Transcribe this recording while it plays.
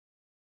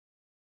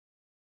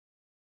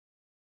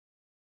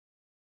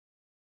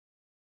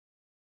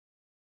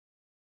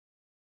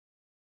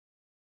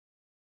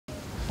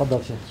تفضل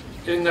شيخ.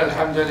 إن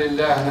الحمد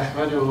لله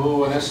نحمده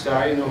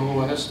ونستعينه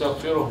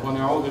ونستغفره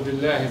ونعوذ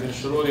بالله من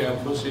شرور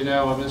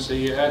أنفسنا ومن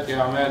سيئات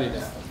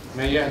أعمالنا.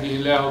 من يهده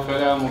الله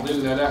فلا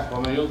مضل له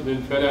ومن يضلل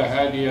فلا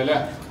هادي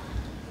له.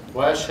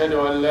 وأشهد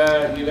أن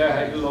لا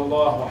إله إلا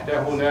الله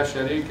وحده لا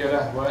شريك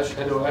له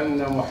وأشهد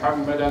أن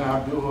محمدا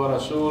عبده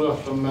ورسوله.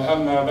 ثم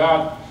أما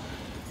بعد،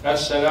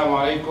 السلام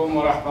عليكم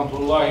ورحمة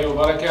الله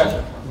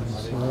وبركاته.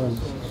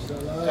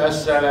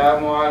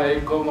 السلام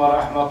عليكم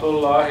ورحمة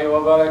الله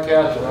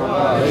وبركاته.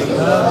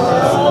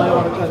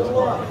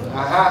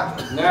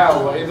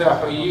 Now وإذا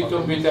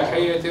حييتم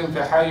بتحية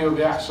فحيوا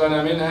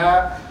بأحسن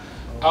منها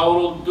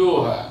أو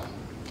ردوها.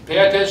 Pay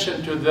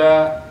attention to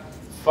the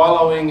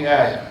following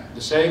ayah.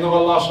 The saying of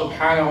Allah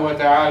subhanahu wa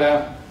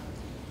ta'ala,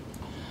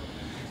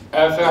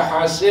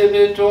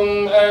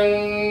 أفحسبتم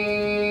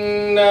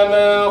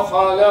أنما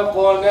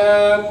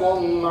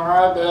خلقناكم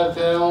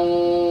عبثا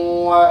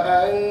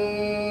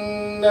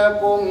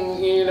وأنكم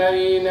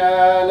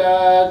إلينا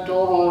لا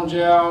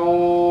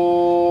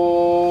ترجعون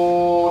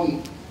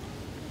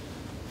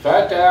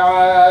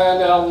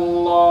فتعالى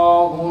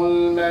الله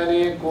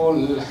الملك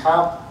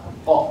الحق.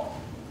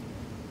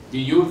 Do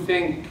you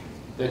think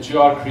that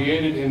you are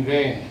created in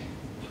vain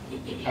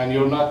and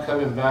you're not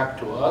coming back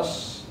to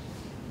us?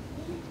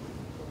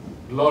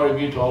 Glory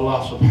be to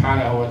Allah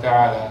subhanahu wa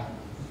ta'ala.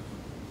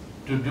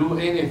 To do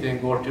anything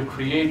or to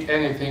create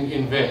anything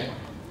in vain,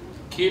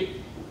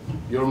 keep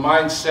your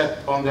mind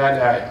set on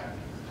that ayah.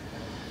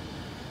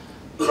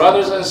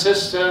 Brothers and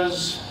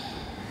sisters,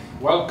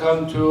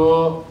 welcome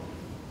to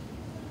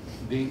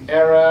the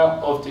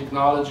era of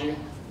technology,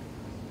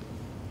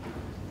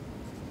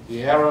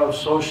 the era of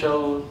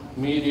social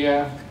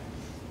media,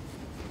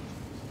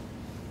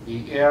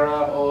 the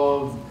era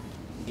of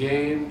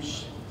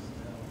games,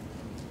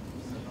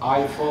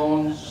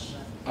 iPhones,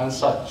 and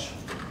such.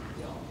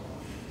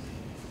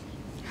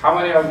 How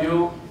many of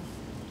you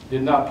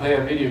did not play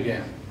a video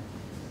game?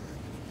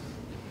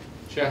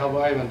 Sheikh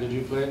Hasan, did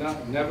you play now?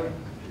 Never?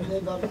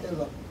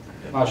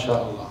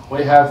 MashaAllah.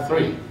 We have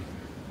 3.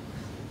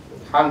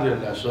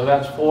 Alhamdulillah. So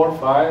that's 4,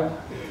 5,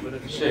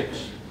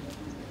 6.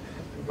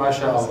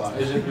 MashaAllah.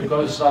 Is it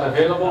because it's not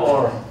available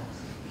or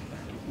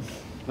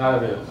not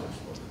available?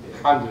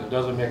 Alhamdulillah.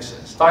 Doesn't make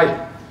sense. Tight.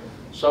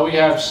 So we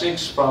have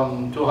 6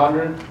 from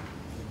 200.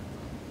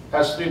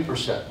 That's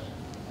 3%.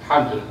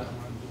 Alhamdulillah.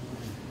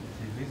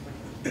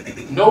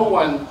 No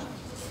one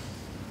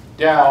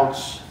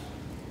doubts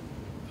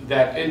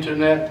that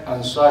internet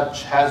and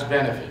such has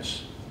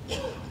benefits.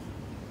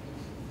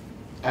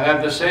 And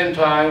at the same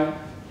time,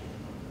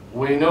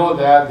 we know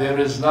that there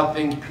is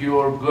nothing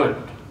pure good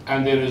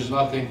and there is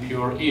nothing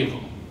pure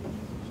evil.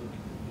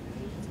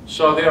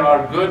 So there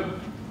are good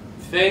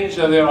things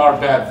and there are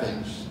bad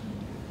things.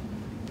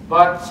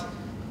 But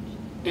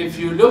if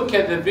you look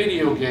at the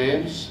video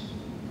games,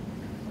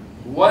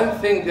 one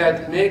thing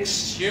that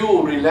makes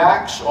you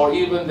relax, or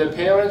even the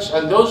parents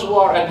and those who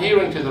are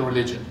adhering to the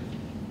religion,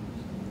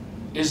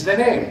 is the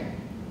name.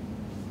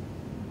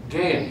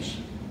 Games.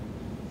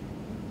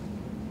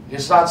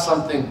 It's not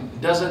something,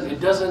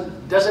 it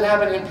doesn't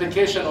have an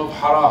implication of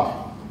haram.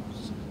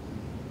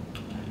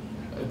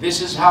 This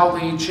is how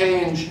they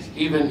change,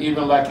 even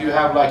like you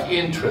have like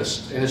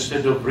interest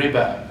instead of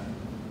riba.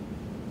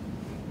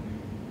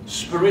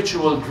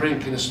 Spiritual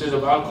drink instead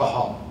of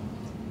alcohol.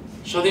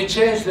 So they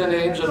change the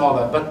names and all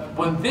that. But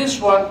when this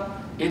one,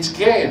 it's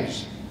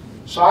games.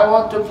 So I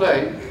want to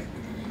play,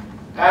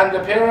 and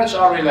the parents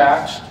are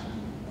relaxed.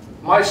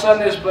 My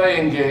son is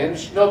playing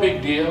games, no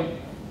big deal.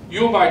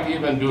 You might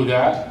even do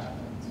that.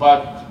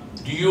 But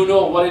do you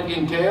know what it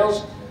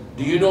entails?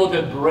 Do you know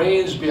the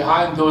brains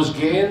behind those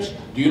games?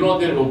 Do you know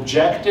their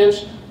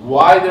objectives?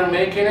 Why they're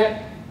making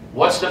it?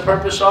 What's the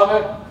purpose of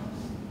it?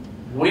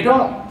 We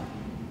don't.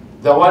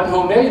 The one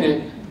who made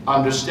it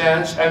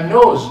understands and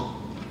knows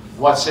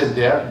what's in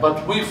there,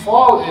 but we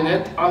fall in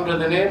it under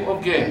the name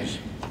of games.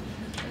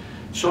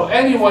 So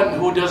anyone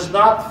who does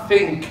not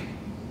think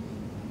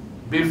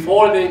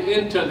before they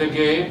enter the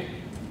game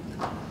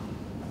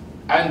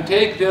and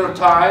take their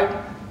time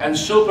and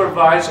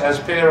supervise as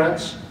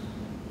parents,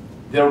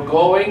 they're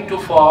going to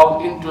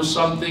fall into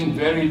something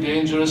very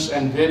dangerous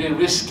and very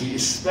risky,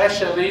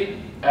 especially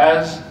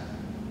as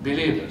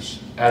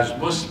believers, as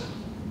Muslims.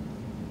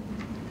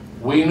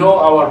 We know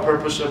our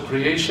purpose of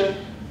creation,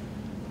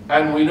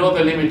 and we know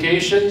the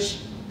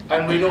limitations,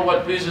 and we know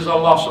what pleases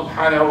Allah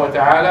subhanahu wa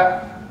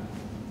ta'ala.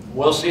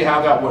 We'll see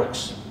how that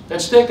works.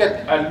 Let's take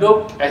a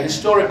look, a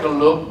historical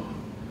look,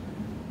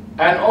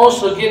 and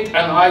also get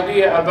an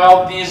idea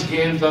about these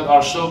games that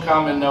are so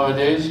common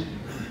nowadays,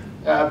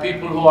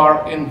 people who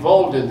are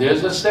involved in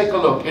this. Let's take a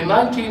look. In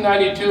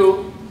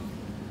 1992,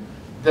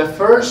 the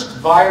first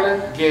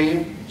violent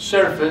game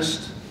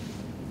surfaced,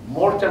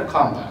 Mortal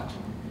Kombat.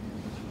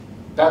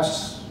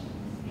 That's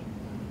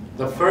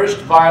the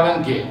first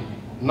violent game.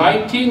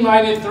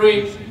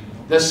 1993,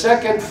 the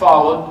second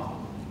followed,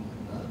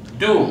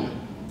 Doom,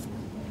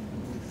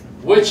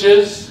 which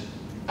is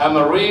a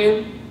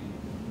Marine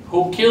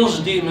who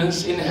kills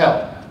demons in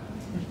hell.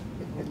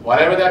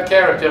 Whatever that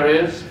character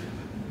is,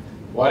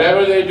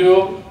 Whatever they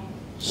do,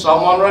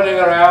 someone running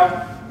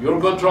around, you're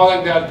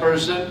controlling that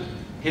person,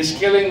 he's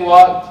killing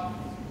what?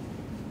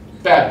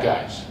 Bad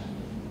guys.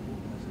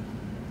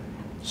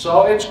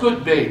 So it's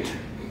good bait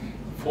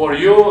for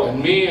you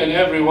and me and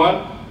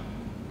everyone.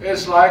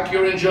 It's like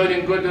you're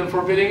enjoying good and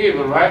forbidding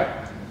evil, right?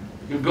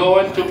 You go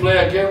in to play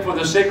a game for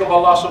the sake of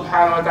Allah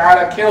subhanahu wa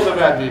ta'ala, kill the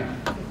bad people.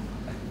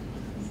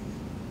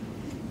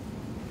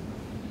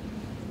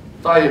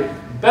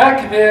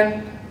 Back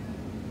then,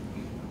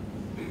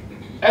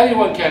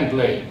 anyone can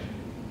play.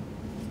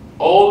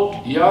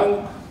 Old,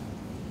 young,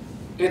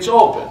 it's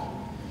open.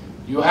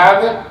 You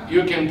have it,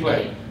 you can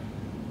play.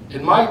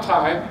 In my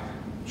time,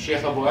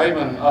 Sheikh Abu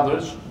Ayman and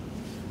others,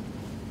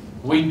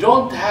 we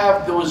don't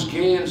have those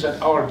games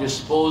at our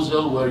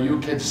disposal where you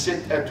can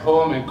sit at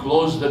home and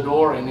close the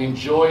door and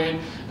enjoy it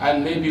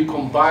and maybe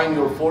combine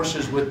your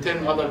forces with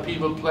 10 other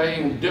people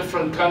playing in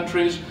different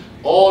countries,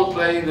 all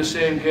playing the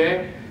same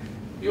game.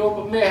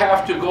 You may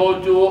have to go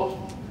to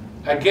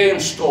a game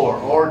store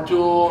or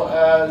to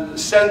a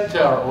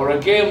center or a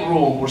game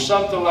room or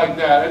something like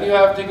that, and you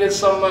have to get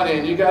some money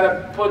and you got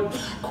to put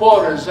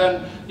quarters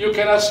and you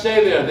cannot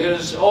stay there.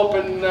 There's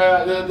open,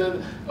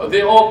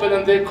 they open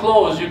and they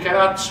close. You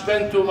cannot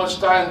spend too much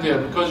time there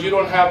because you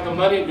don't have the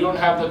money, you don't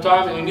have the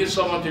time, and you need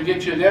someone to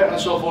get you there and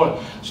so forth.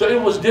 So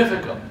it was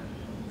difficult.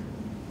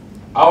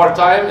 Our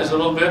time is a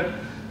little bit,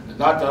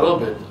 not a little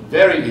bit,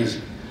 very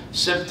easy.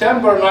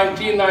 September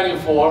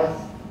 1994,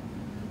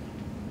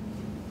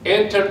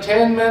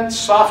 Entertainment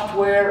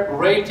Software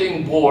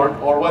Rating Board,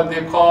 or what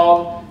they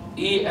call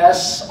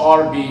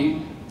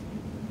ESRB,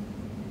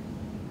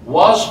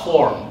 was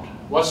formed.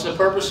 What's the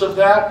purpose of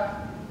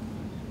that?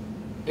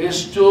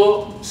 Is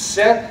to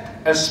set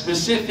a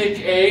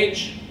specific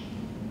age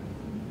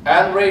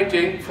and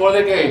rating for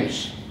the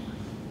games.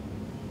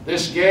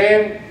 This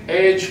game,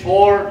 age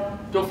 4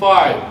 to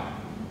 5,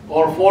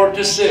 or 4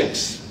 to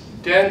 6,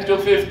 10 to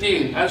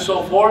 15, and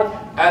so forth,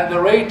 and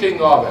the rating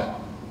of it.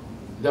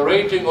 The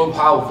rating of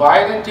how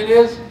violent it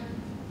is,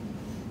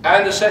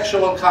 and the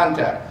sexual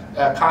content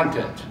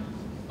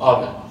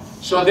of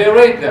it. So they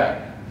rate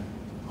that.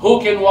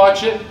 Who can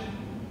watch it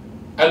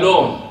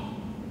alone?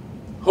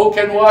 Who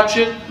can watch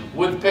it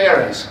with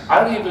parents?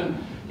 I don't even,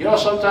 you know,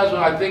 sometimes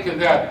when I think of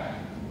that,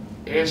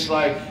 it's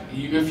like,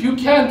 if you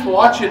can't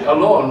watch it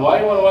alone, why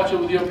do you want to watch it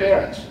with your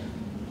parents?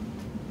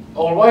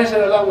 Or why is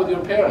it allowed with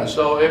your parents?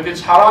 So if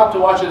it's haram to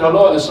watch it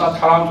alone, it's not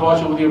haram to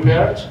watch it with your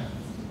parents?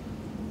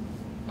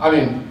 I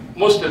mean,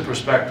 Muslim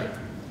perspective.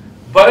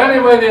 But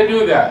anyway, they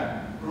do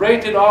that.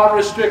 Rated R,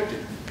 restricted.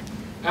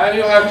 And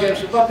you have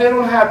games, but they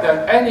don't have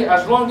that.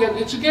 As long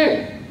as it's a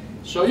game.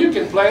 So you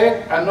can play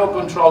it and no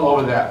control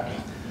over that.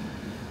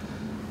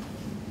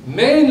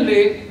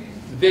 Mainly,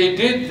 they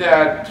did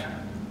that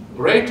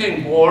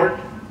rating board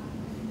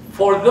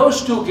for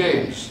those two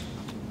games.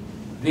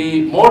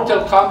 The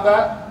Mortal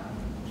Kombat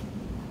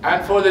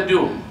and for the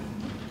Doom.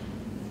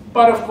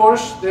 But of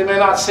course, they may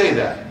not say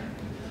that.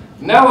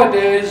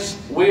 Nowadays,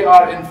 we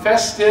are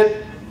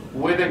infested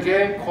with a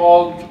game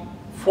called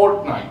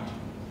Fortnite.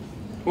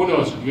 Who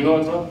knows it? You know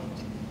it, bro?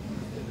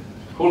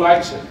 Who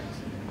likes it?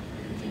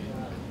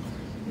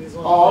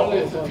 Oh, only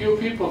a few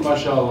people,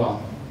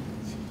 mashallah.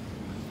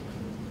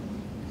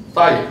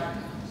 طيب.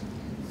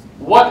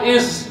 What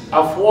is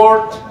a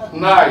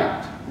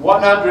Fortnite?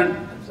 100,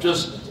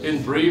 just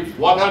in brief,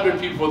 100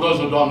 people, for those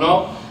who don't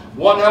know,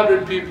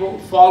 100 people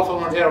fall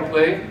from an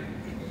airplane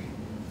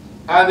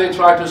and they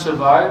try to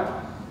survive.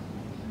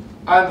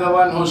 And the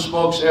one who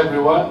smokes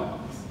everyone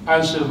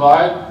and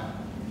survives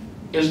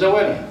is the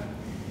winner.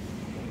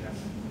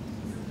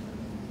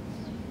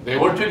 They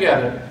were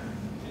together,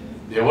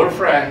 they were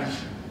friends,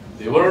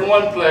 they were in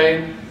one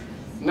plane,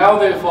 now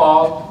they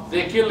fall,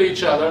 they kill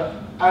each other,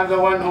 and the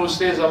one who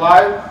stays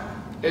alive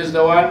is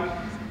the one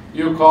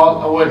you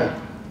call a winner.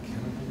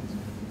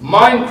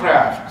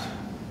 Minecraft,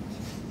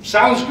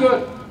 sounds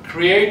good,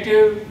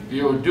 creative,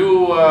 you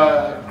do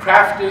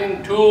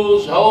crafting,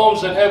 tools,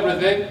 homes and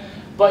everything.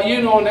 But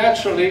you know,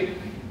 naturally,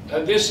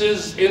 this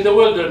is in the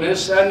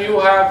wilderness and you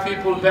have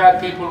people,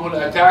 bad people will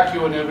attack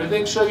you and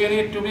everything, so you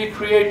need to be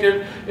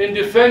creative in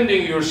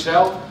defending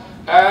yourself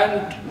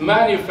and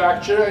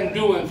manufacture and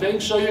doing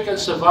things so you can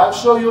survive.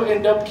 So you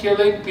end up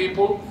killing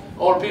people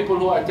or people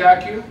who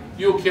attack you,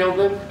 you kill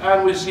them,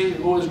 and we see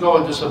who is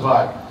going to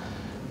survive.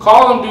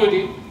 Call of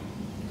Duty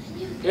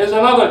is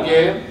another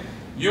game.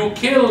 You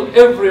kill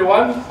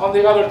everyone on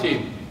the other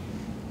team.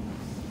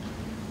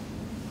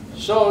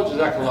 So,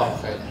 Jazakallah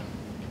khairan.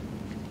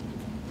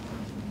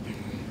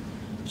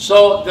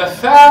 So the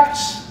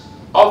facts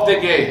of the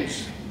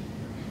games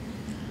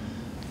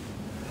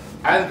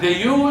and the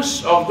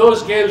use of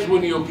those games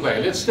when you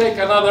play. Let's take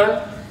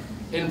another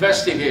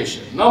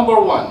investigation.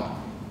 Number one,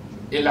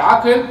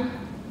 العقل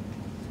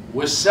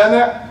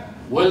والسمع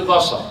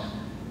والبصر.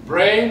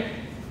 Brain,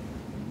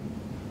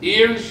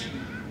 ears,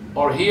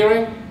 or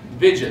hearing,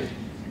 vision.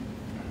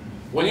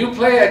 When you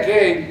play a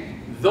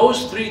game,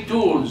 those three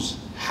tools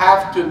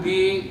have to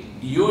be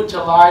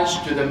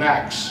utilized to the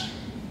max.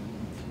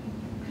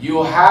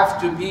 You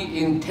have to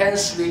be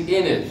intensely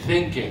in it,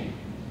 thinking,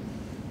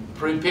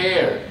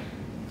 prepared,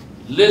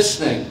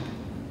 listening,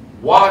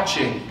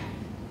 watching.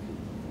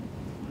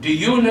 Do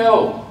you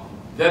know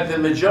that the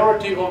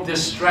majority of the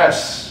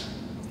stress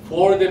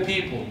for the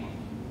people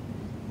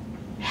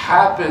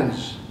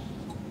happens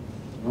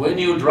when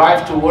you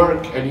drive to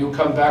work and you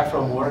come back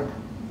from work?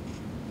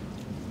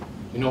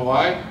 You know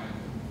why?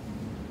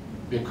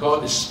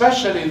 Because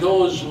especially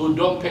those who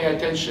don't pay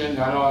attention.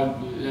 I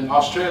know in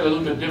Australia a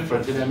little bit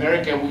different. In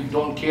America we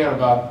don't care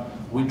about,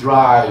 we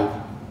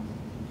drive.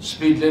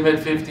 Speed limit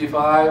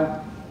 55,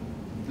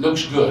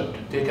 looks good.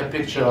 Take a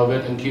picture of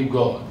it and keep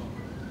going.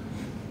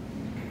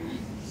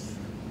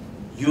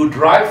 You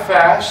drive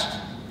fast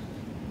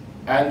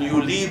and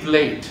you leave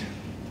late.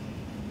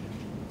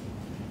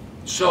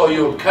 So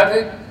you're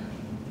cutting,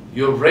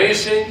 you're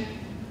racing,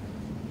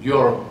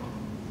 you're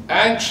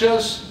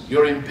anxious,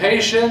 you're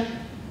impatient.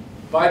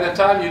 By the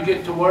time you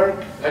get to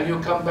work and you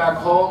come back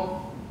home,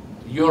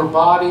 your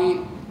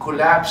body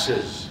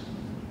collapses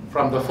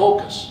from the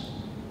focus.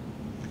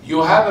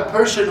 You have a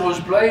person who's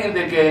playing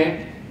the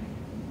game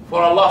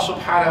for Allah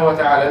subhanahu wa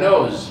ta'ala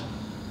knows.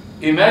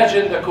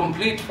 Imagine the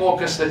complete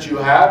focus that you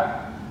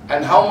have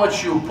and how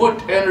much you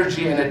put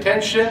energy and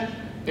attention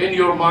in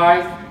your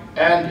mind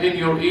and in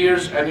your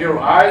ears and your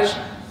eyes,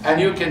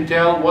 and you can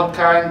tell what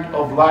kind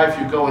of life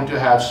you're going to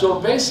have. So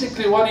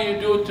basically, what do you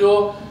do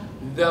to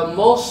the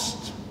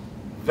most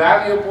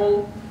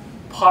valuable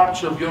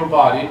parts of your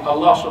body?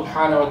 Allah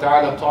subhanahu wa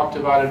ta'ala talked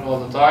about it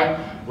all the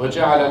time.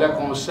 وَجَعَلَ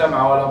لَكُمُ السَّمْعَ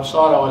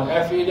وَالْأَبْصَارَ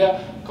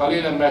وَالْأَفْئِدَةَ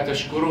قَلِيلًا مَا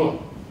تَشْكُرُونَ.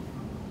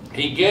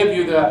 He gave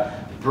you the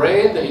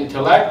brain, the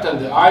intellect, and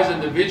the eyes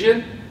and the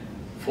vision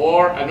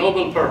for a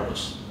noble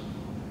purpose.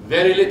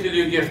 Very little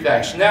you give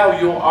thanks. Now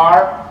you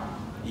are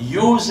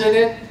using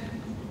it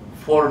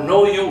for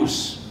no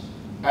use,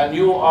 and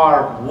you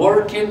are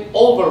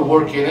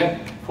overworking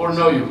it for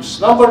no use.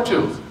 Number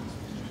two,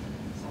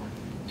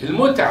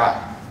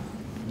 al-mut'a,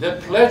 the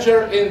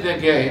pleasure in the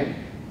game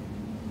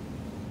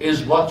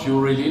is what you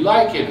really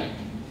like in it.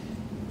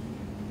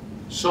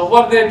 So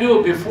what they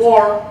do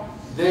before,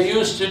 they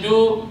used to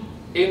do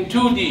in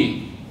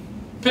 2D,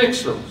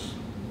 pixels.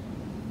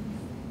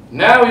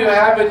 Now you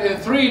have it in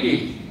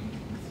 3D.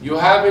 You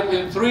have it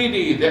in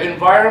 3D, the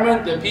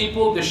environment, the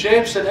people, the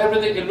shapes and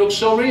everything, it looks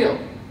so real.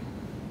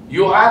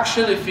 You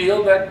actually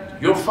feel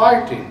that you're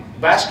fighting.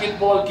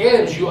 Basketball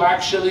games, you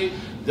actually,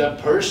 the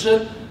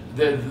person,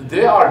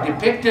 they are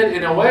depicted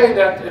in a way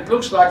that it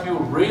looks like you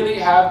really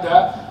have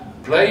the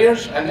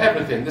players and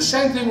everything. The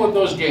same thing with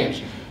those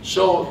games.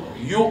 So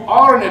you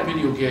are in a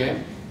video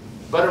game,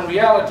 but in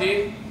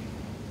reality,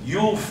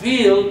 you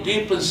feel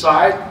deep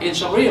inside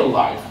it's a real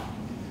life.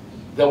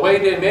 The way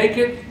they make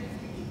it,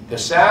 the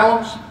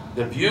sounds,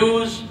 the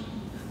views,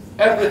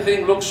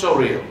 everything looks so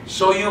real.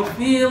 So you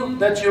feel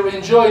that you're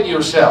enjoying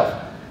yourself.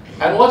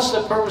 And what's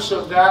the purpose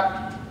of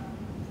that?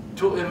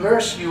 To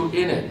immerse you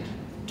in it,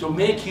 to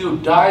make you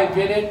dive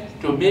in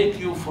it, to make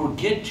you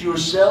forget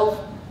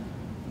yourself,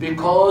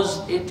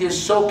 because it is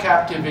so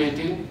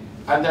captivating,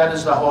 and that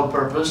is the whole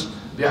purpose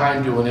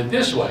behind doing it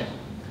this way.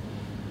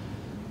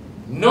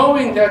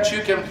 Knowing that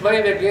you can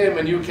play the game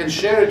and you can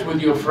share it with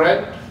your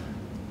friend,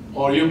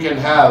 or you can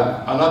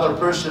have another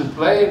person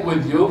playing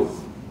with you.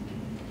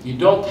 You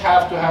don't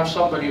have to have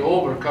somebody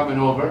coming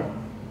over.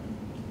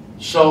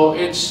 So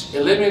it's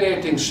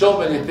eliminating so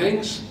many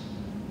things.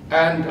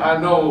 And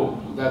I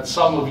know that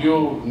some of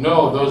you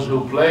know, those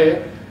who play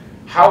it.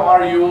 How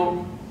are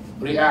you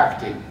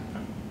reacting?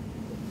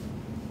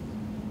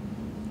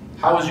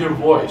 How is your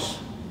voice?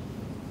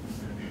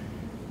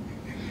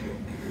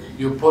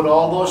 You put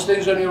all those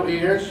things on your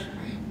ears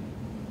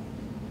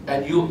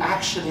and you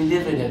actually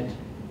live in it.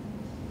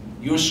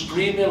 You're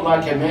screaming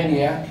like a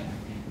maniac.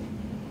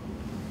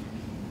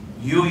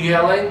 You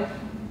yelling.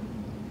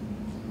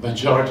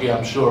 Majority,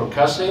 I'm sure,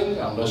 cussing,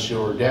 unless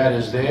your dad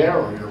is there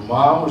or your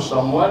mom or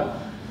someone.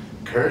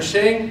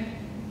 Cursing.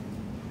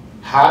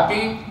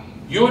 Happy.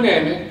 You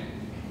name it.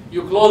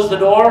 You close the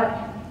door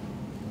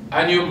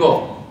and you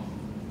go.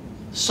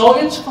 So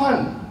it's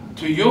fun.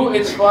 To you,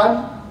 it's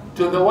fun.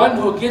 To the one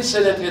who gets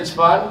in it, it's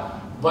fun.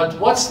 But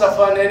what's the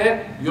fun in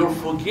it? You're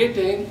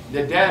forgetting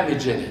the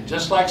damage in it.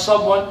 Just like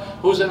someone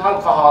who's an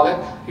alcoholic,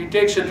 he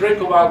takes a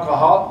drink of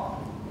alcohol,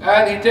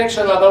 and he takes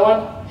another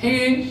one.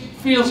 He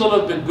feels a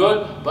little bit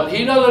good, but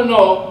he doesn't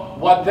know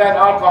what that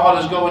alcohol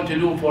is going to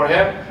do for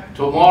him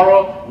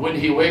tomorrow when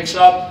he wakes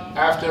up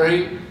after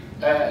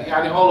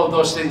all of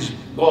those things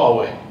go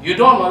away. You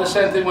don't know. The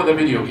same thing with a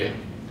video game.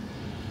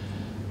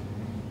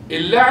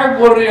 اللعب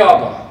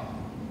والرياضة.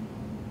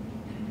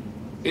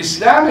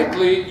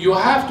 Islamically, you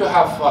have to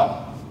have fun.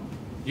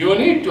 You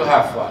need to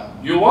have fun.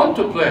 You want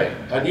to play,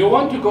 and you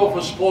want to go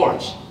for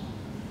sports.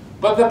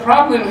 But the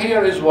problem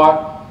here is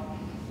what?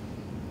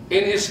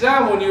 In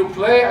Islam, when you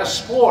play a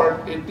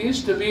sport, it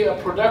needs to be a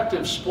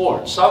productive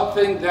sport.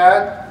 Something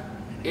that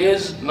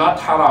is not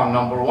haram,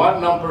 number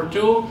one. Number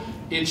two,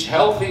 it's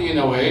healthy in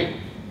a way.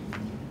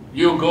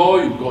 You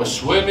go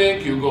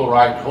swimming, you go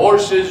ride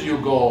horses, you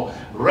go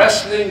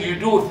wrestling, you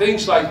do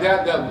things like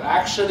that that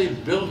actually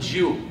builds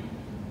you.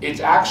 It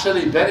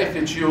actually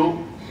benefits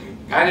you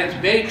and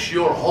it makes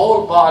your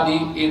whole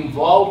body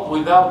involved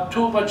without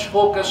too much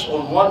focus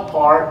on one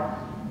part,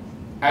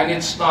 and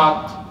it's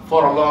not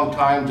for a long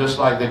time, just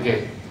like the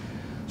game.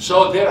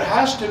 So there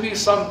has to be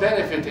some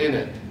benefit in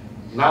it.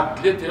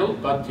 Not little,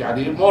 but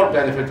more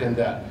benefit in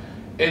that.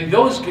 In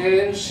those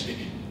games,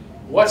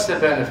 what's the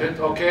benefit?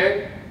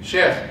 Okay,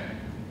 Sheikh,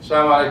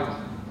 Assalamu alaikum.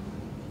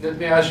 Let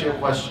me ask you a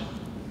question.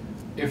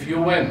 If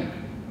you win,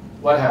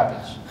 what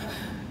happens?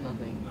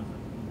 Nothing.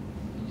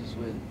 You just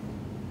win.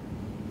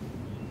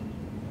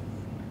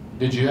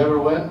 Did you ever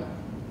win?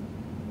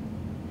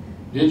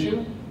 Did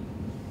you?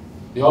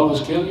 They always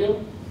kill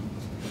you?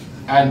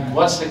 And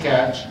what's the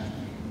catch?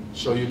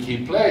 So you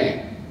keep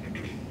playing.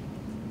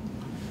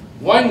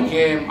 One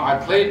game I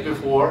played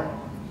before,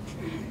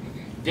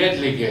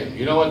 deadly game.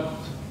 You know what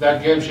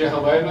that game, Sheikh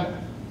Hasan?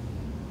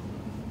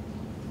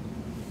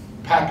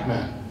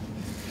 Pac-Man.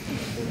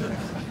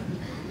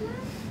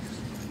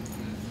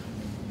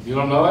 You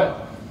don't know it?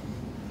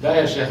 لا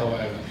يا شيخ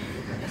Hasan.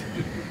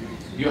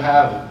 You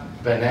have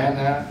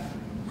banana,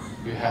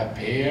 you have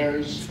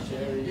pears,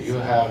 you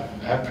have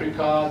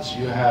apricots,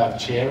 you have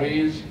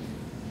cherries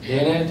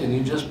in it, and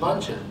you just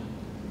bunch it.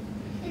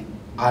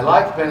 I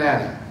like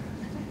banana.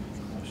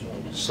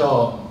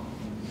 So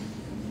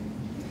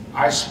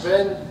I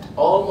spent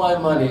all my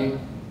money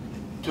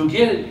to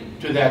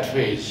get to that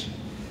phase.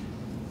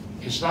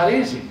 It's not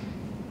easy.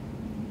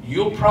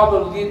 You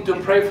probably need to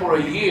pray for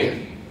a year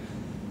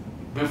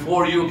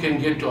before you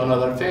can get to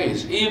another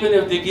phase, even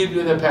if they give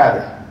you the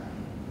pattern.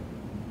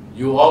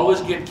 You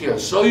always get killed.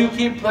 So you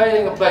keep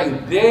playing and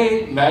playing.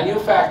 They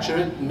manufacture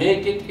it,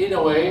 make it in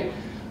a way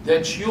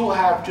that you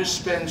have to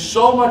spend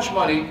so much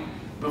money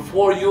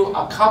before you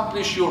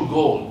accomplish your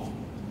goal.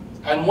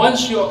 And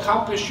once you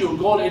accomplish your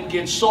goal, it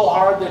gets so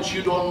hard that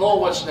you don't know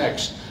what's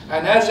next.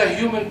 And as a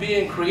human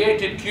being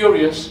created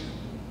curious,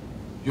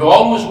 you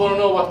always want to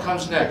know what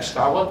comes next.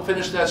 I want to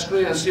finish that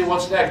screen and see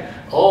what's next.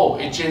 Oh,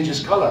 it changes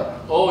color.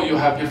 Oh, you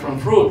have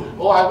different fruit.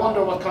 Oh, I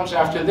wonder what comes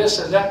after this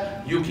and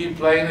that. You keep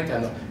playing it,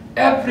 and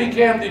every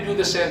game they do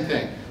the same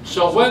thing.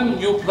 So when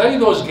you play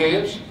those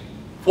games,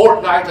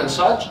 Fortnite and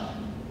such,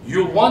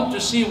 you want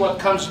to see what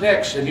comes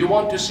next, and you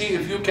want to see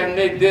if you can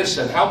make this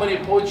and how many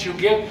points you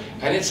get,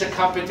 and it's a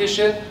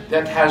competition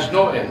that has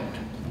no end.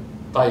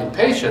 By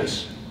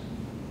patience.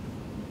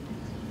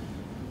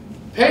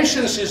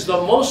 Patience is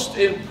the most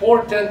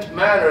important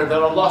manner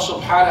that Allah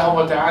subhanahu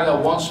wa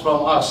ta'ala wants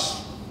from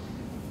us.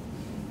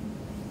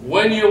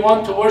 When you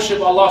want to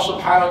worship Allah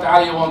subhanahu wa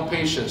ta'ala, you want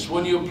patience.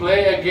 When you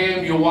play a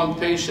game, you want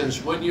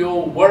patience. When you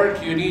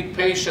work, you need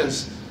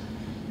patience.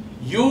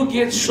 You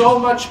get so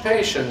much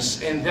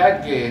patience in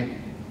that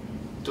game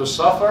to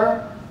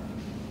suffer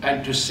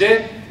and to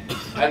sit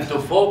and to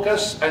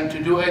focus and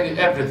to do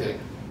everything.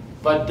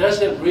 But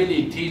does it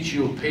really teach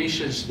you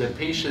patience, the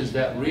patience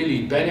that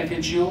really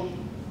benefits you?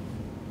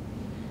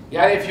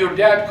 Yeah, if your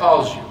dad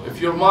calls you,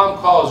 if your mom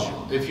calls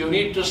you, if you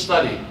need to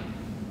study,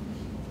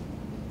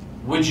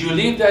 would you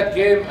leave that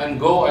game and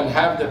go and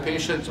have the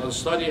patience and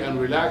study and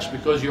relax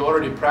because you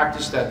already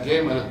practiced that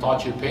game and it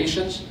taught you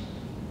patience?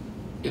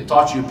 It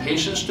taught you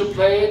patience to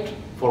play it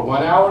for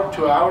 1 hour,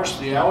 2 hours,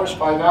 3 hours,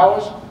 5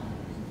 hours.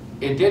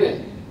 It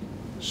didn't.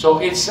 So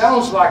it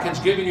sounds like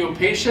it's giving you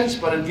patience,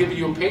 but it's giving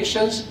you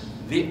patience,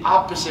 the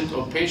opposite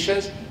of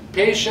patience.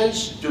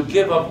 Patience to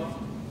give up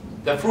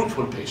the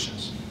fruitful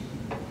patience.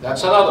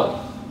 That's another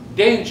one.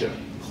 Danger,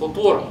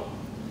 khutura.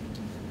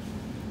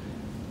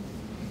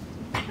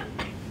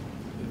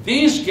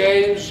 These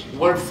games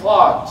were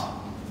fought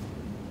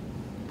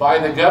by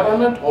the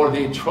government, or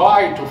they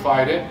tried to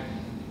fight it,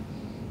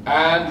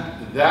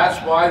 and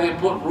that's why they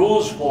put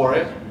rules for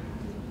it,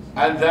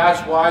 and that's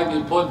why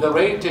they put the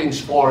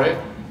ratings for it.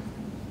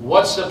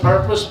 What's the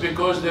purpose?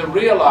 Because they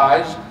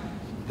realize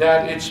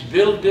that it's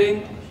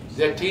building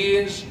the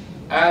teens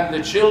and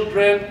the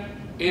children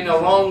in a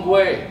wrong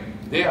way.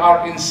 They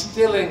are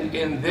instilling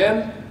in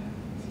them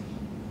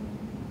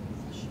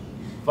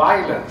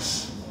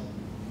violence.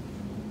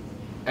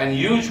 And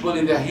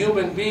usually the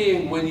human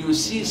being, when you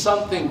see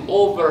something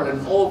over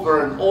and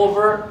over and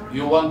over,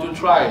 you want to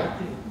try it.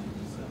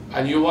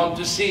 And you want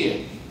to see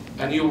it.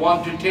 And you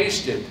want to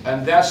taste it.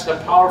 And that's the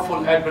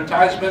powerful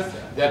advertisement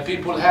that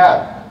people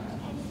have.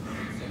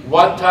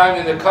 One time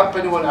in the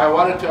company when I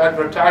wanted to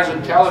advertise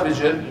on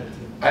television,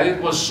 and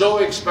it was so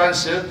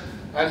expensive,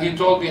 and he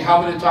told me,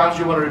 how many times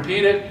you want to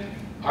repeat it?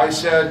 I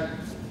said,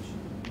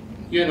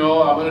 you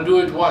know, I'm going to do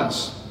it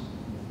once.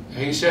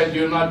 He said,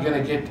 you're not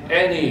going to get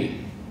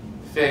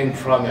anything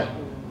from it.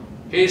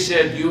 He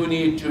said, you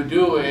need to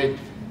do it,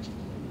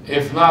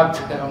 if not,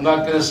 I'm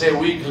not going to say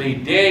weekly,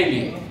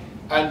 daily,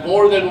 and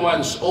more than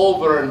once,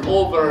 over and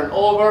over and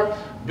over,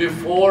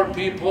 before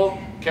people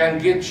can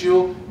get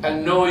you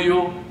and know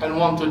you and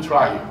want to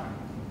try you.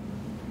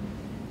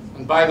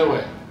 And by the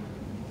way,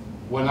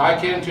 when I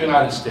came to the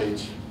United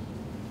States,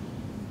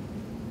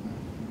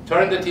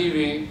 turn the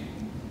TV,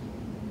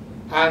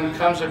 and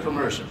comes a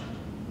commercial.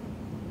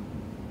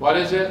 What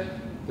is it?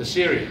 The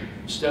cereal.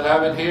 Still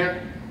have it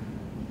here?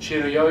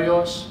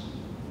 Cheerios?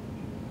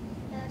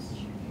 Yes.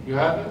 You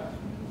have it?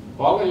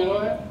 Paula, you know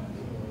it?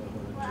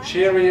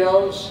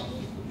 Cheerios.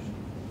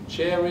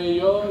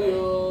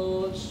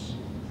 Cheerios.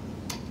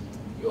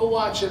 You're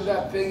watching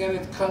that thing and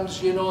it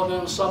comes, you know,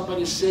 then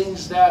somebody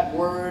sings that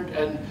word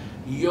and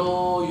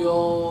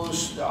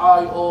yo-yos,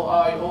 I-O,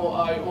 I-O,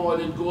 I-O,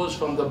 and it goes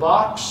from the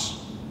box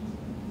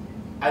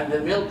and the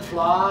milk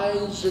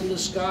flies in the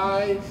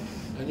sky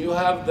and you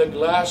have the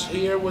glass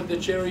here with the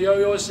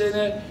Cheerios in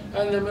it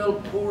and the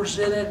milk pours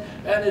in it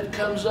and it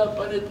comes up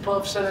and it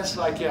puffs and it's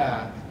like,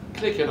 yeah,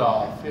 click it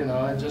off, you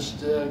know, and just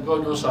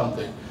go do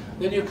something.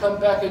 Then you come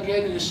back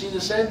again and you see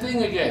the same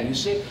thing again. You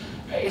see,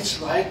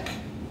 it's like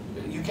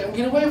you can't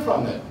get away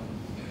from it.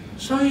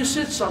 So you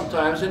sit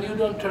sometimes and you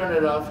don't turn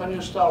it off and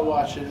you start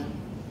watching it.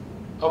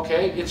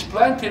 Okay, it's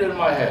planted in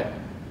my head.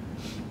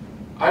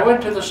 I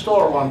went to the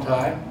store one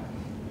time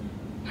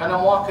and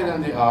I'm walking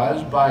in the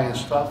aisles buying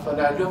stuff and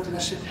I looked and I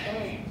said,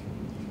 hey,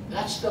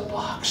 that's the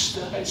box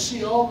that I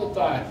see all the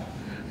time.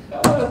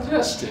 I'll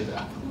adjust it.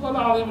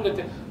 I'll leave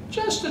it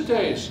just a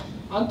taste.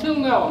 Until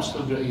now I'm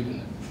still eating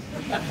it.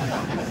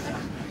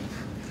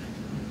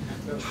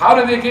 How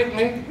did they get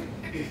me?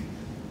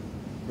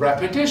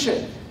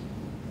 Repetition.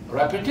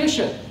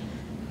 Repetition.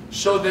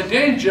 So the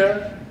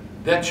danger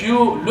that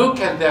you look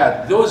at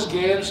that, those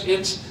games,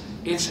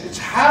 it's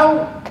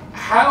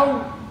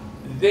how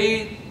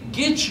they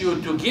get you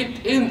to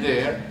get in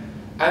there,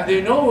 and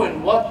they know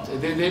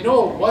they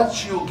know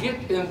once you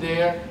get in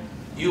there,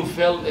 you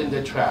fell in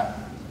the trap.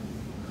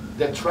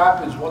 The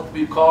trap is what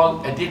we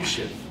call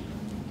addiction.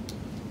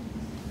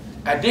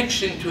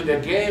 Addiction to the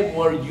game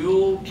where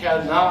you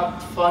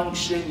cannot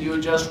function,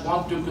 you just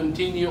want to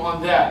continue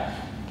on that.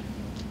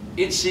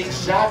 It's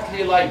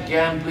exactly like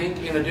gambling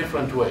in a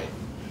different way.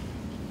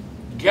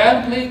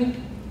 Gambling,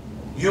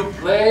 you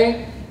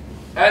play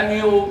and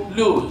you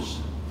lose.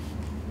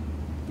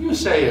 You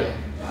say,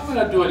 I'm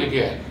going to do it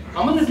again.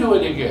 I'm going to do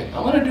it again.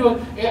 I'm going to do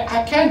it.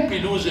 I can't be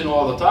losing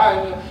all the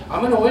time.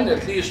 I'm going to win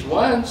at least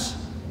once.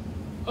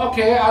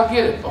 Okay, I'll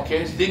get it.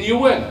 Okay, then you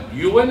win.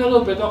 You win a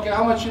little bit. Okay,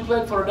 how much you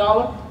played for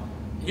 $1?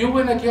 You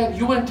win again.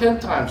 You win 10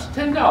 times.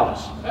 $10.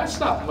 That's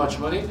not much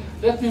money.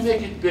 Let me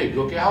make it big.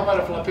 Okay, how about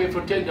if I pay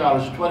for $10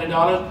 or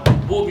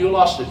 $20? Boom, you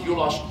lost it. You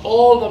lost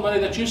all the money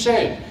that you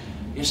saved.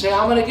 You say,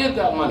 I'm going to get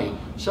that money.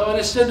 So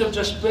instead of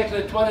just making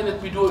it 20,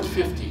 let me do it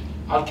 50.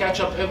 I'll catch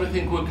up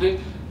everything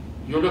quickly.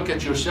 You look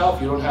at yourself,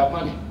 you don't have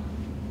money.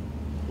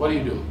 What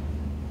do?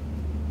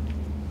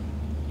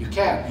 You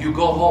can't. You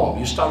go home.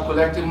 You start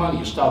collecting money.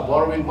 You start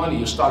borrowing money.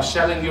 You start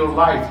selling your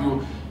life.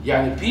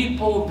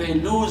 People, they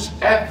lose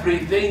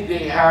everything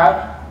they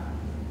have,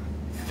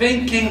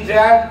 thinking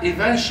that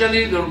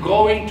eventually they're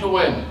going to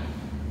win.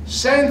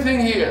 Same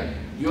thing here.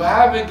 You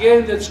have a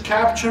game that's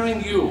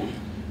capturing you.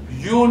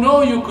 You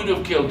know you could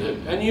have killed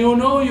him, and you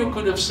know you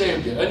could have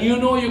saved him, and you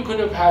know you could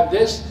have had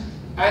this,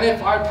 and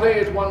if I play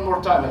it one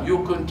more time,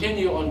 you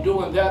continue on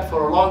doing that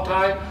for a long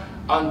time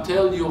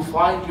until you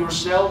find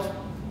yourself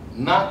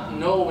not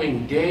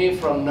knowing day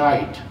from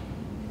night.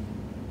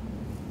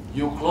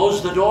 You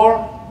close the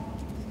door,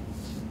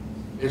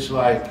 it's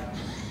like,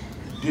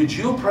 did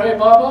you pray,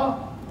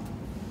 Baba?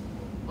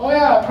 Oh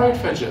yeah, I prayed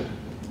Fajr.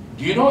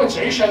 Do you know it's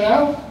Isha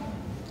now?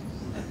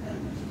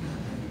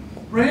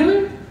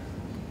 Really?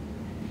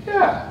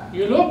 Yeah,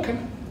 you look,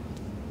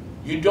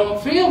 you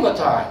don't feel the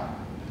time.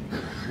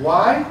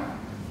 Why?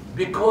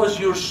 Because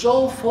you're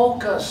so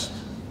focused.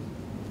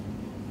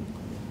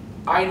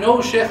 I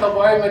know Sheikh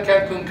Hasan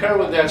can concur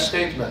with that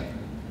statement,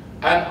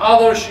 and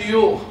other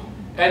shuyukh,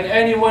 and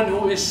anyone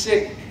who is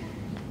sick.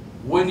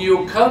 When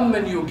you come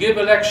and you give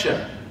a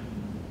lecture,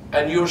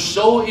 and you're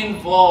so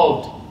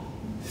involved,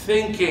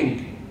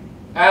 thinking,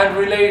 and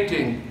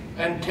relating,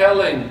 and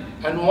telling,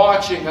 and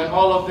watching, and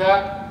all of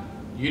that,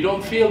 you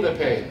don't feel the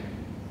pain.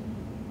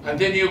 And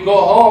then you go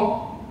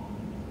home,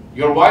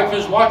 your wife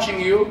is watching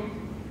you,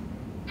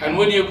 and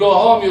when you go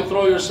home, you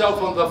throw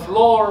yourself on the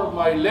floor,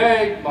 my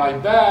leg, my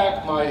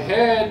back, my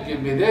head,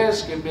 give me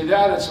this, give me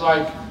that. It's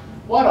like,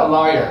 what a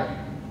liar.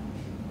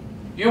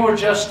 You were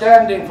just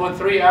standing for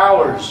 3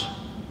 hours,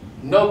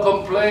 no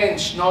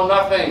complaints, no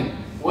nothing.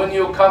 When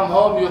you come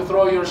home, you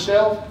throw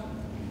yourself.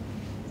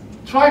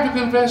 Try to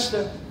convince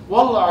them.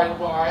 Wallah,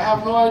 I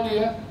have no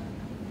idea.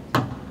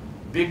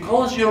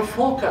 Because you're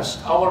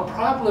focused. Our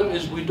problem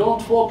is we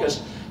don't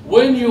focus.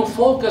 When you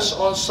focus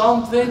on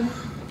something,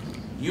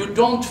 you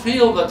don't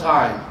feel the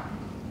time.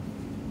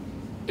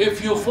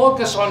 If you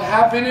focus on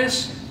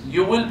happiness,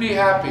 you will be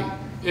happy.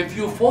 If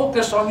you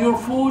focus on your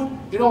food,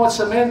 you know what's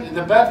the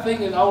bad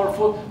thing in our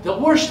food? The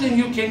worst thing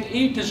you can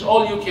eat is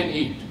all you can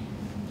eat.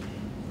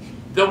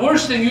 The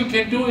worst thing you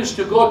can do is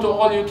to go to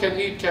all you can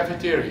eat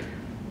cafeteria.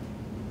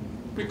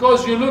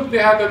 Because you look, they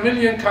have 1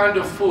 million kind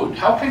of food.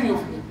 How can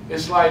you,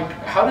 it's like,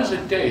 how does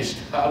it taste?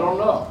 I don't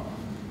know.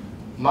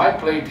 My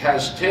plate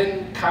has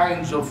 10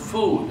 kinds of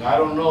food. I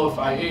don't know if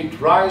I ate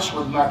rice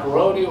with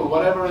macaroni or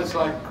whatever it's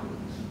like.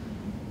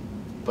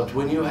 But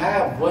when you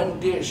have one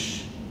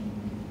dish,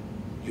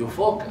 you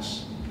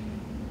focus.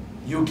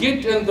 You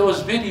get in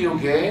those video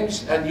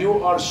games and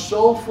you are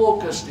so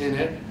focused in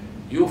it,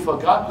 you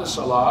forgot the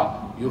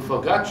salah, you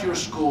forgot your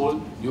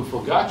school, you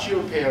forgot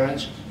your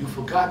parents, you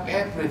forgot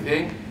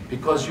everything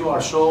because you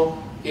are so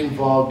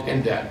involved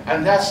in that.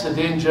 And that's the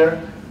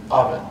danger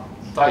of it.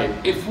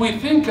 طيب, if we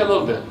think a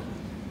little bit,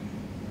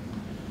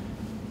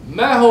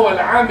 ما هو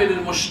العامل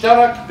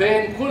المشترك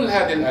بين كل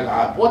هذه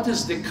الألعاب? What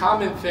is the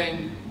common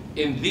thing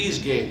in these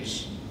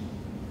games?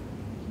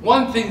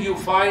 One thing you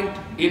find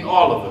in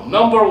all of them.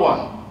 Number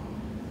one,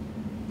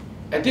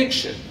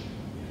 addiction.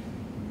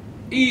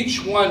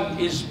 Each one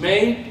is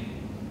made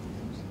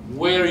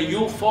where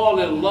you fall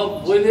in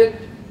love with it,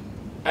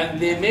 and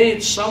they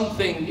made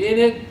something in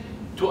it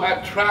to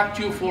attract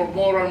you for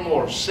more and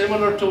more.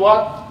 Similar to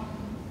what?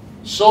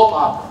 Soap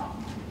opera.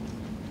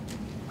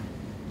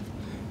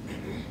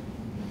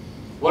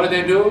 What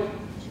do?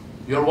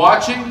 You're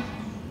watching,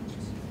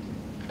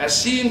 a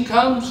scene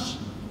comes,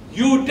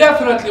 you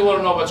definitely want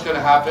to know what's going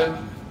to happen,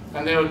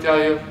 and they will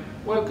tell you,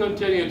 we'll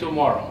continue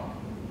tomorrow.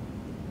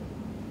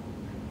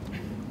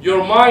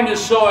 Your mind is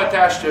so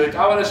attached to it,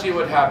 I want to see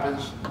what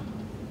happens.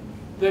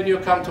 Then you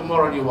come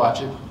tomorrow and you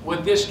watch it.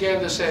 With this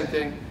game, the same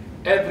thing.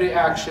 Every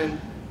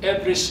action,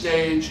 every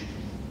stage,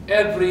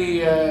 every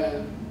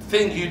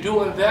thing you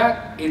do in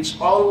that, it's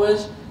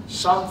always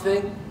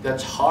something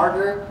that's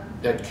harder,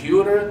 that's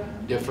cuter,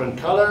 different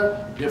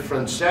color,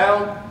 different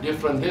sound,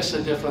 different this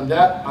and different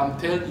that,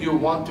 until you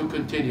want to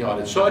continue on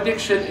it. So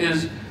addiction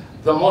is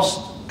the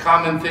most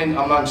common thing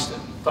amongst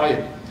them.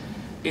 طيب.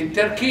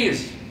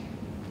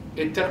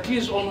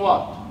 التركيز on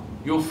what?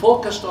 You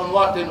focused on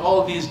what in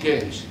all these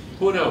games?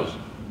 Who knows?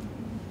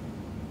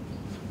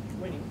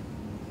 Winning.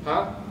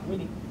 Huh?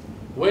 Winning.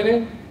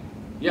 Winning?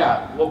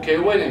 Yeah, okay,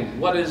 winning.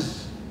 What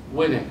is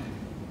winning?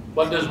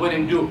 What does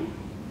winning do?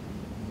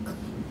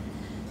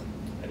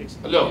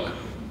 Look.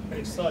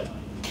 Excited.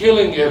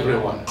 Killing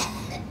everyone.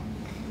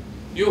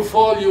 You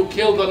fall, you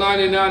kill the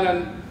 99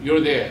 and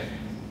you're there.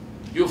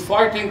 You're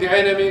fighting the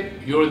enemy,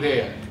 you're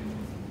there.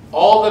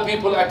 All the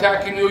people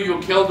attacking you, you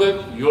kill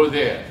them, you're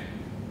there.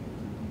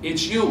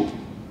 It's you.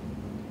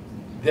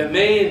 The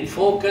main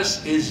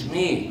focus is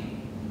me.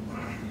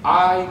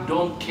 I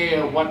don't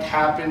care what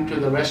happened to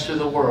the rest of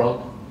the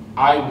world.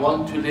 I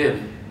want to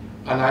live,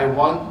 and I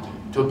want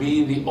to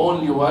be the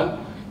only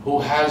one who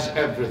has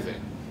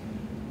everything.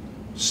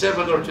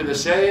 Similar to the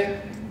saying,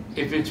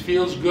 if it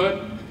feels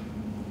good,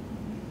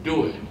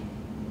 do it.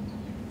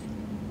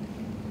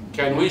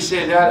 Can we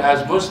say that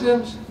as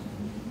Muslims?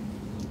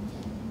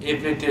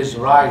 If it is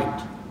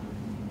right,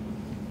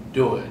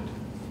 do it.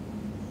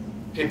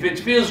 If it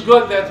feels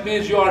good, that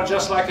means you are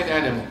just like an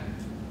animal.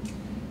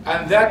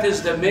 And that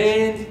is the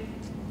main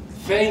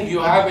thing you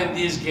have in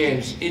these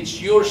games.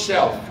 It's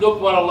yourself. Look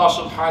what Allah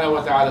subhanahu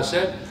wa ta'ala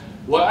said.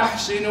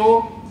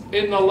 وَأَحْسِنُوا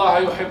إِنَّ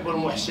اللَّهَ يُحِبُّ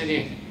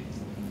الْمُحْسِنِينَ.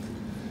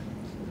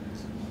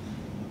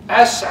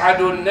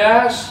 أسعد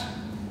الناس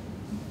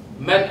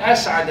من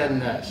أسعد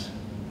الناس.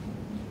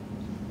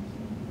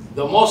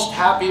 The most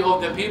happy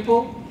of the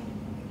people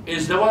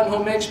is the one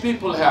who makes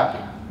people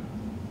happy.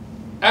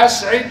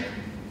 أسعد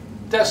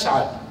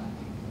تسعد.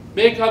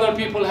 Make other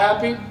people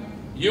happy,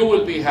 you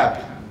will be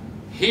happy.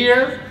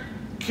 Here,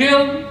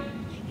 kill,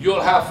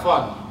 you'll have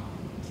fun.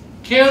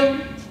 Kill,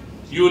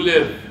 you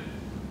live.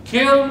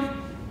 Kill,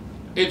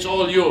 it's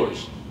all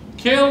yours.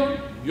 Kill,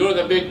 you're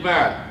the big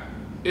man.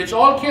 It's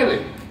all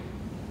killing.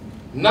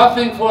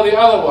 Nothing for the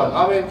other one.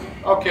 I mean,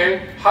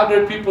 okay,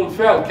 100 people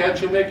fell. Can't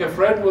you make a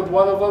friend with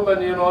one of them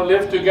and, you know,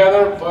 live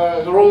together,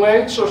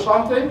 roommates or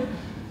something?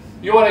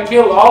 You want to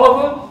kill all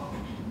of them?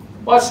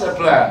 What's the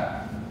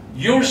plan?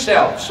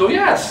 Yourself. So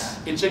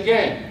yes, it's a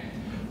game.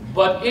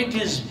 But it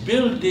is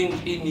building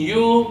in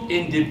you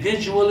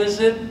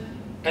individualism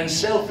and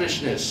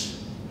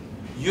selfishness.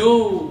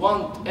 You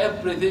want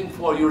everything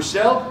for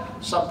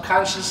yourself.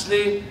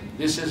 Subconsciously,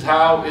 this is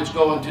how it's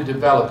going to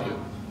develop you.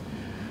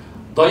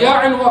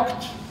 ضياع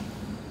الوقت.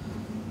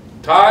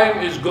 Time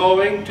is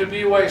going to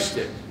be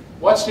wasted.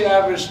 What's the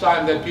average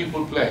time that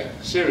people play?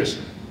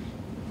 Seriously.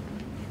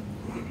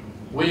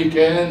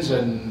 Weekends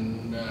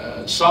and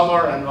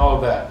summer and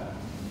all that.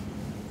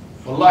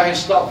 Wallahi,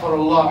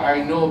 astaghfirullah,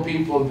 I know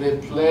people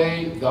that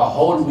play the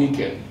whole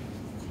weekend.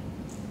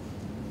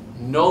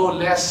 No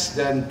less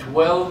than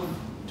 12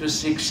 to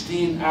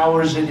 16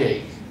 hours a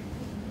day.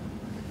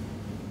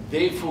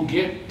 They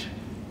forget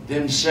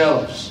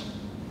themselves.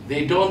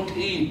 They don't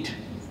eat.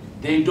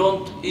 They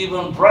don't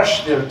even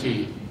brush their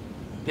teeth.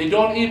 They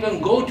don't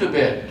even go to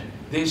bed.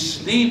 They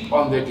sleep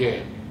on the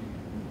game.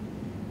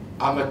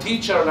 I'm a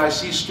teacher and I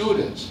see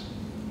students.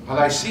 And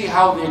I see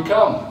how they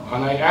come.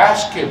 And I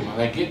ask him,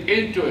 and I get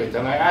into it,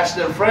 and I ask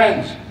their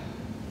friends.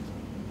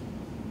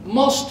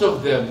 Most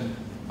of them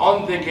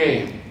on the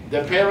game.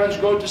 The parents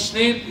go to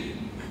sleep.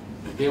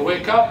 They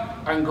wake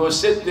up and go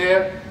sit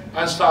there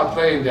and start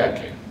playing that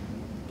game.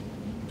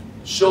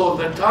 So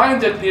the time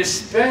that they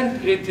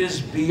spend, it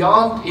is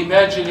beyond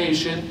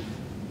imagination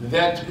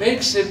that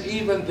makes it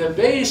even the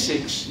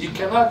basics. You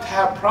cannot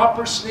have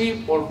proper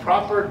sleep or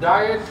proper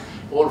diet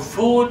or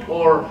food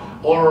or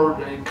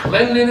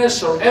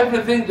cleanliness or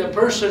everything. The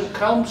person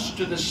comes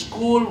to the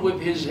school with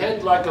his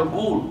head like a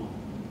ghoul.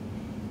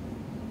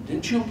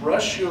 didn't you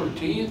brush your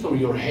teeth or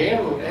your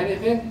hair or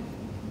anything?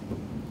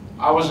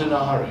 I was in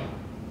a hurry.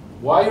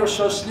 Why you're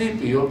so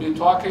sleepy? You'll be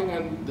talking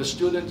and the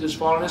student is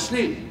falling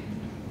asleep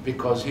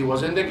because he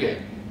was in the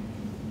game.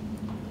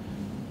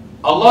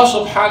 Allah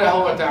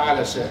subhanahu wa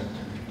ta'ala said,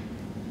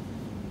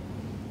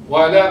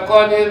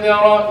 وَلَقَدْ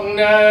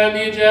ذَرَأْنَا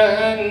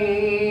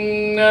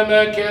لِجَهَنَّمَ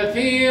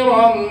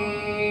كَثِيرًا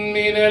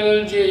مِنَ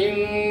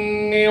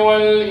الْجِنِّ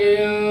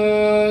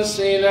وَالْإِنسِ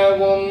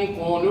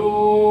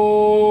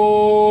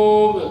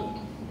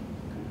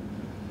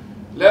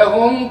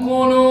لهم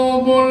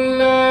قلوب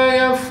لا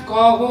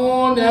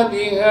يفقهون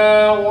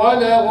بها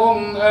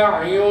ولهم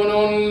أعين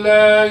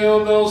لا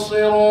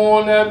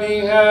يبصرون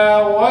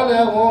بها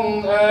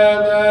ولهم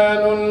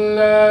آذان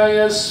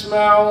لا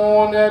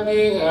يسمعون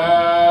بها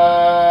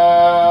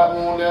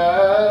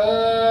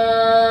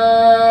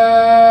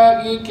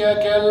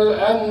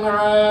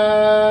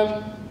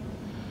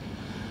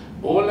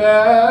أولئك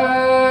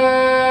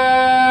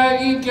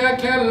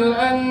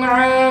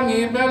كالأنعام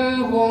بل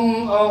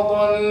هم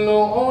أضل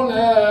أولئك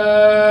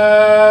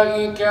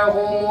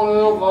هم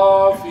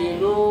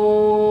الغافلون.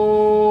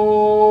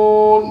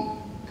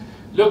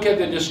 Look at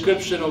the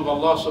description of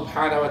Allah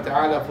subhanahu wa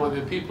ta'ala for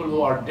the people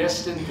who are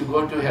destined to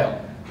go to hell.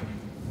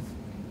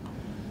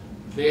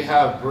 They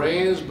have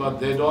brains but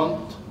they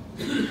don't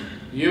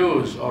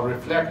use or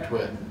reflect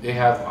with. They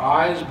have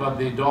eyes but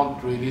they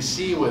don't really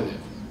see with it.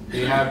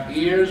 They have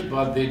ears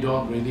but they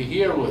don't really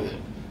hear with it.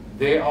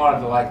 They are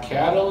like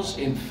cattle.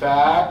 In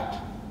fact,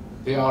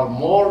 they are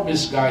more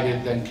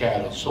misguided than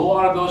cattle. So who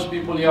are those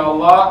people, Ya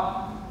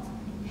Allah?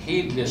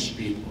 Heedless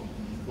people.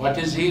 What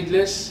is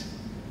heedless?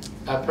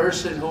 A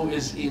person who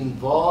is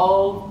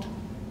involved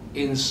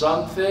in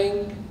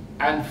something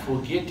and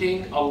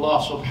forgetting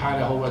Allah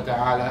subhanahu wa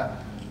ta'ala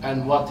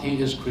and what He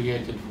is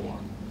created for.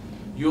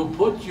 You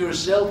put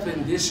yourself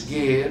in this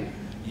game,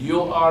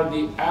 you are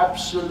the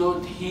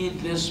absolute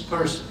heedless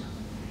person.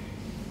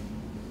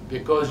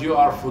 Because you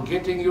are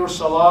forgetting your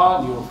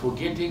salah, you're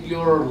forgetting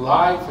your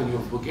life, and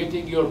you're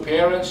forgetting your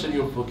parents, and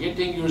you're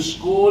forgetting your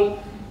school.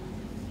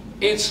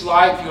 It's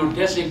like you're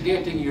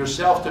designating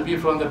yourself to be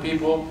from the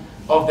people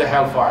of the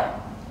hellfire.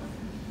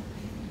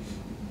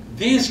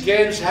 These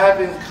games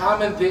have in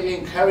common, they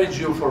encourage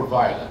you for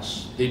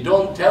violence. They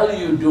don't tell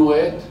you do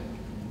it,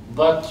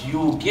 but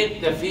you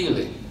get the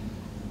feeling.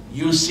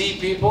 You see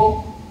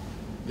people,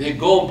 they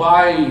go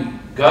buy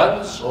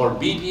guns or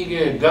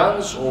BB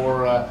guns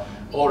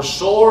or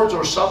swords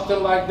or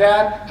something like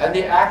that, and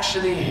they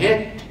actually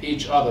hit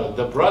each other,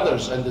 the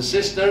brothers and the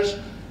sisters,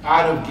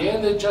 out of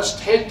game. They just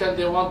hit and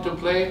they want to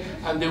play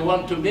and they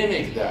want to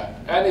mimic that.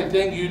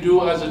 Anything you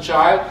do as a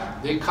child,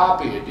 they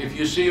copy it. If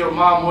you see your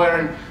mom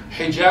wearing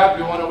hijab,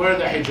 you want to wear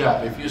the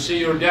hijab. If you see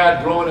your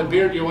dad growing a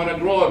beard, you want to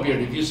grow a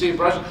beard. If you see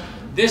brush,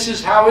 this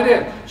is how it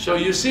is. So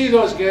you see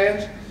those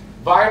games,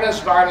 violence,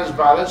 violence,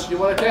 violence, you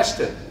want to test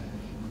it.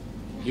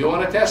 You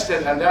want to test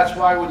it, and that's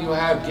why when you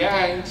have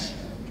gangs,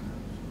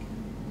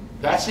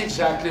 that's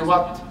exactly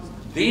what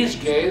these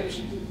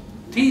games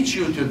teach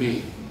you to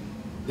be.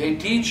 They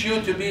teach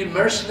you to be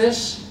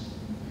merciless.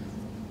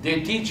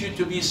 They teach you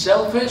to be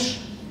selfish.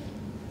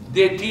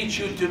 They teach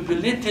you to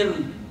belittle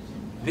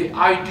the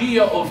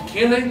idea of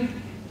killing.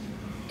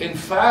 In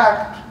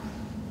fact,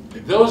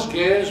 those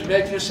games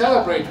make you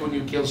celebrate when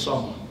you kill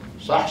someone.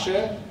 Sah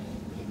Sheikh?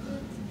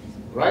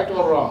 Right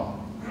or wrong?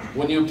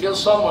 When you kill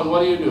someone,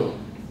 what do?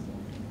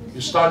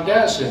 You start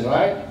dancing,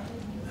 right?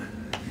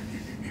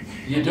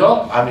 You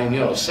don't? I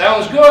mean,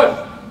 sounds good.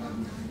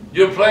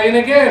 You're playing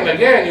a game,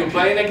 again, you're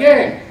playing a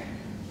game.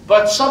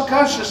 But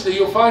subconsciously,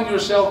 you find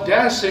yourself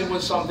dancing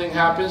when something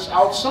happens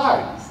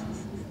outside.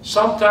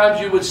 Sometimes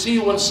you would see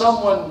when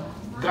someone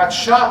got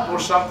shot or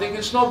something,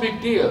 it's no big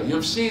deal.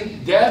 You've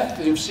seen death,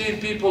 you've seen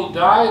people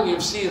die, and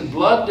you've seen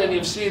blood, and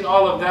you've seen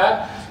all of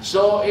that.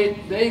 So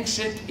it makes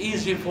it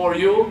easy for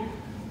you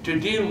to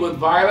deal with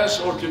violence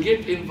or to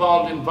get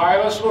involved in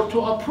violence or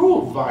to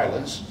approve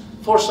violence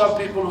for some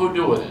people who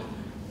do it.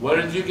 Where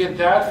did you get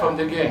that? From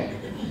the game.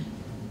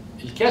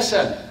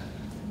 Al-kasal,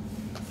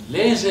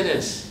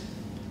 laziness,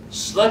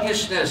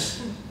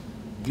 sluggishness.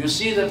 You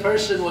see the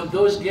person with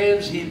those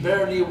games, he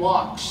barely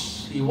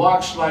walks. He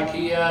walks like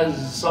he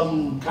has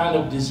some kind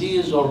of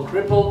disease or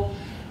cripple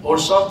or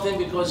something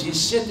because he's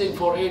sitting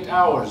for 8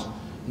 hours.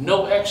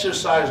 No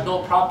exercise,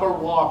 no proper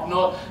walk,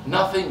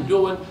 nothing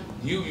doing.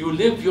 You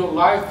live your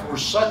life for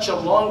such a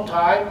long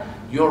time,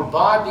 your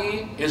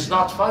body is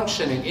not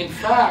functioning. In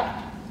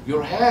fact,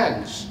 your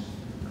hands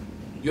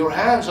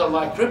are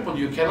like crippled.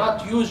 You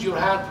cannot use your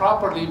hand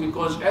properly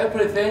because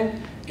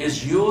everything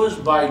is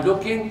used by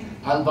looking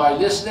and by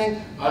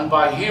listening and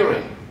by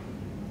hearing.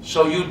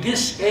 So you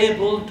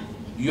disabled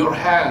your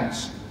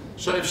hands.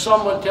 So if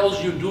someone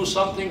tells you do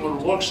something or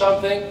work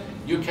something,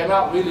 you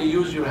cannot really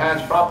use your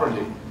hands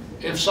properly.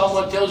 If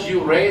someone tells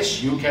you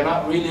race, you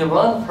cannot really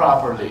run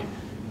properly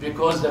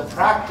because the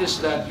practice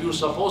that you're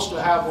supposed to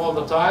have all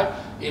the time,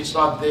 it's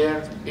not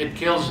there. It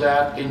kills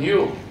that in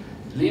you.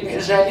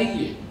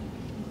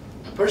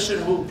 A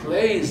person who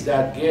plays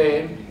that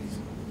game,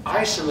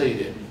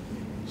 isolated,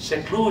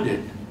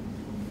 secluded,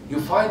 You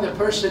find the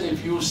person,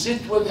 if you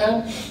sit with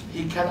him,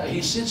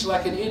 he sits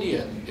like an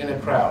idiot in a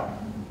crowd.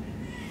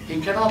 He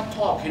cannot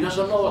talk. He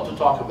doesn't know what to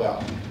talk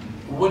about.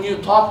 When you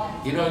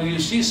talk, you know, you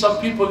see some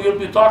people, you'll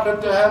be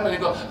talking to him and you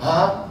go,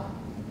 huh?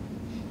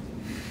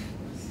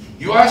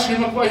 You ask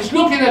him a question, he's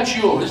looking at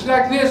you. It's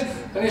like this.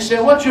 And you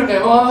say, what's your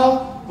name?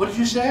 What did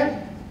you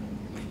say?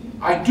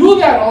 I do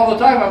that all the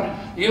time.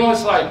 You know,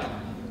 it's like,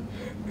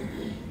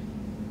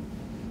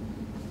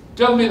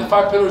 tell me the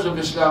 5 pillars of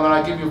Islam and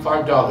I give you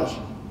 $5.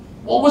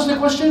 What was the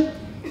question?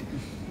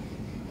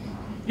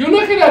 You're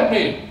looking at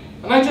me.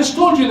 And I just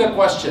told you the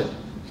question.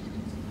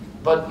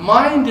 But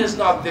mind is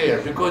not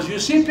there because you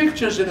see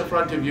pictures in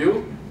front of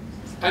you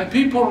and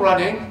people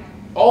running.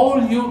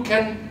 All you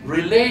can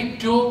relate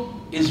to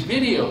is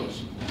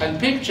videos and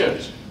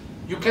pictures.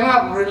 You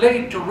cannot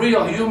relate to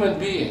real human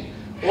being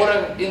or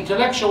an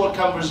intellectual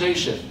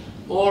conversation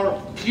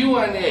or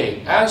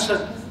Q&A,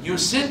 answer. You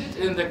sit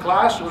in the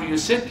class or you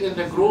sit in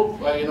the group,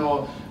 you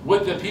know,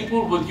 with the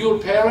people, with your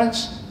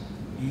parents,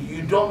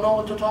 you don't know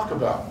what to talk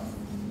about.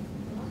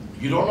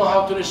 You don't know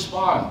how to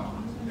respond.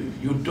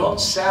 You don't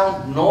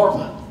sound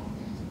normal.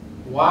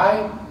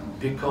 Why?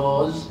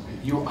 Because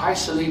you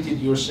isolated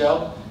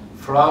yourself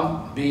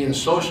from being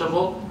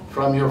sociable,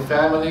 from your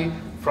family,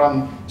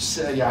 from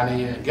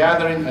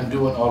gathering and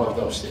doing all of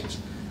those things.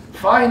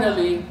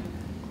 Finally,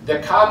 the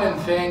common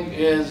thing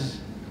is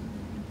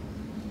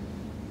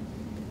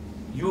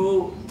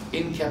you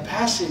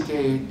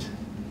incapacitate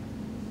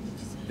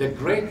the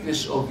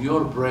greatness of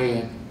your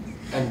brain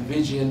and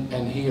vision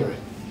and hearing.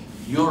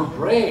 Your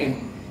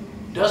brain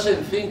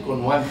doesn't think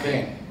on one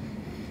thing.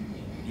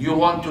 You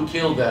want to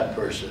kill that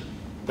person.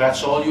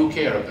 That's all you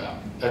care about.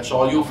 That's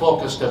all you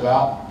focused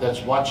about.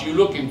 That's what you're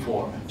looking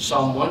for.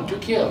 Someone to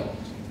kill.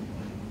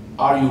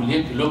 Are you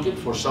looking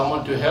for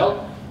someone to help?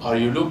 Are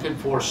you looking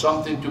for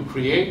something to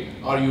create?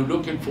 Are you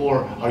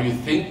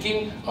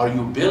thinking? Are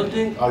you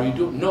building?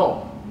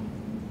 No.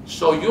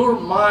 So your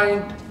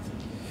mind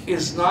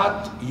is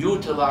not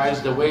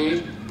utilized the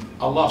way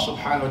Allah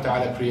subhanahu wa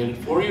ta'ala created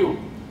for you.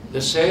 The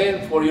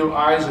same for your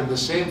eyes and the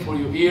same for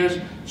your ears,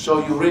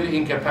 so you really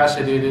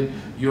incapacitated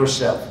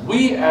yourself.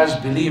 We as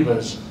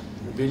believers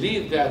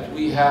believe that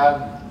we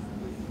have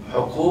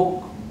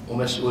حقوق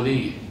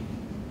ومسؤولية.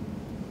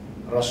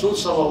 Rasul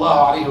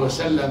sallallahu alayhi wa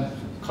sallam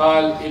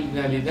قال إن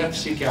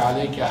لنفسك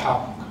عليك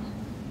حق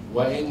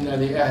وإن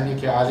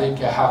لأهلك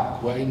عليك حق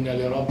وإن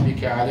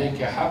لربك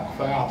عليك حق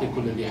فأعطي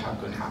كل ذي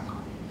حق حقه.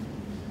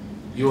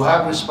 You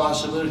have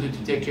responsibility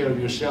to take care of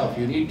yourself.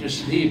 You need to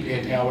sleep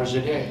 8 hours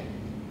a day,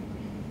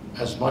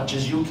 as much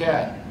as you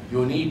can.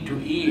 You need to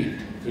eat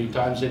 3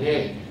 times a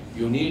day.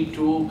 You need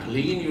to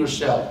clean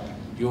yourself.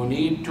 You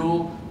need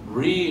to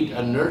read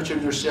and nurture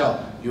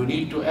yourself. You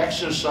need to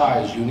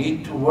exercise. You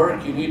need to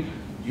work.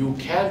 You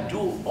can't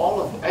do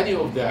any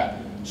of that.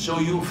 So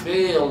you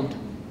failed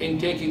in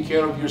taking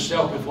care of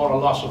yourself before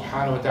Allah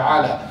subhanahu wa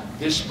ta'ala.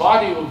 This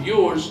body of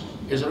yours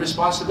is a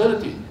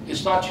responsibility.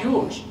 It's not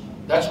yours.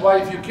 That's why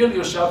if you kill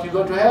yourself, you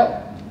go to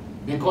hell.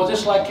 Because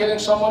it's like killing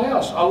someone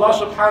else. Allah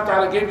subhanahu wa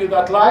ta'ala gave you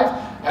that life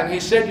and He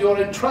said you're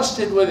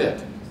entrusted with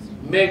it.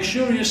 Make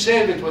sure you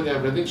save it with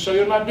everything, so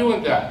you're not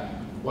doing that.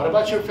 What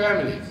about your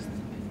family?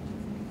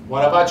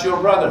 What about your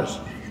brothers,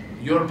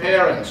 your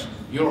parents,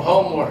 your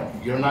homework?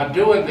 You're not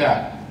doing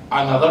that.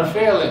 Another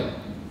failing.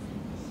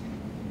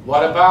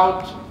 What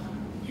about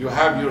you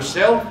have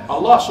yourself,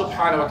 Allah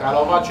subhanahu wa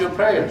ta'ala? What about your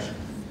prayers?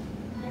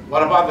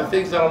 What about the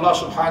things that Allah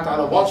subhanahu wa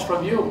ta'ala wants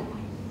from you?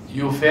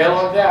 You fail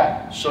on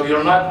that. So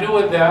you're not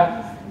doing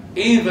that.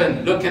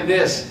 Even, look at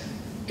this,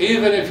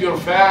 even if you're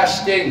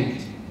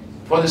fasting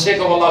for the sake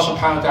of Allah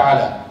subhanahu wa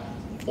ta'ala,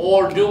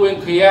 or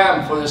doing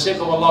qiyam for the sake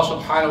of Allah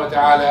subhanahu wa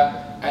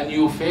ta'ala, and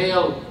you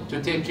fail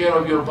to take care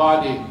of your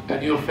body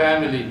and your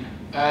family,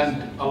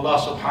 and Allah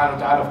subhanahu wa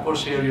ta'ala, of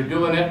course here you're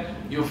doing it,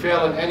 you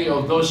fail in any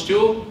of those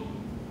two,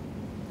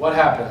 what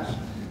happens?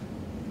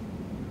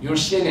 You're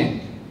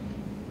sinning.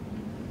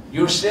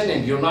 You're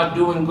sinning. You're not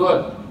doing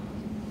good.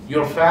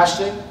 You're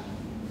fasting.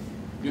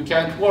 You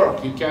can't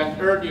work. You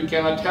can't earn. You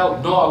cannot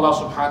help. No, Allah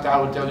subhanahu wa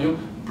ta'ala will tell you,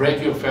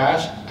 break your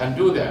fast and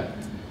do that.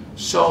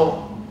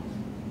 So,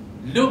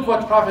 look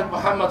what Prophet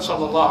Muhammad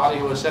sallallahu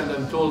alayhi wa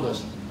sallam told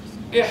us.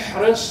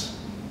 احرص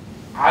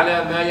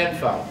على ما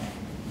ينفع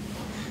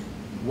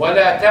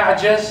ولا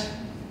تعجز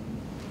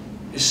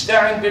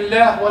استعن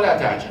بالله ولا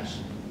تعجز.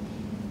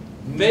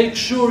 Make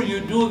sure you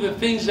do the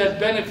things that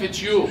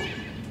benefit you.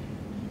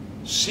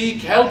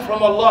 Seek help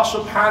from Allah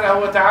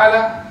subhanahu wa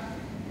ta'ala,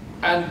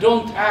 and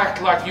don't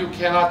act like you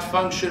cannot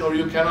function or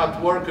you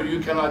cannot work or you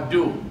cannot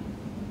do.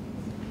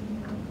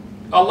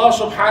 Allah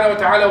subhanahu wa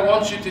ta'ala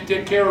wants you to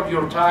take care of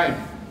your time.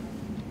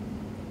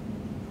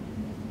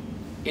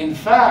 In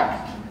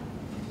fact,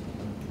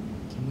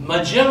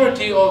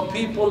 majority of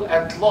people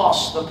at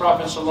loss, the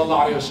Prophet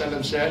sallallahu alaihi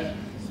wasallam said,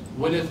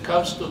 when it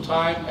comes to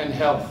time and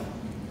health.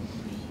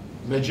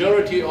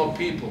 Majority of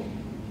people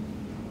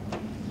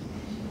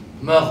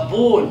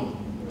مغبون,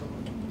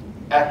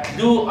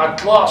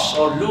 at loss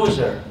or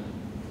loser.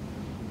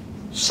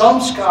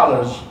 Some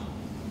scholars,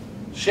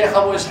 Sheikh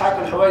Abu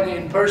Ishaq al-Huwaini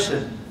in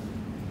person,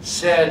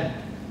 said,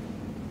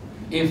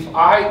 if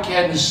I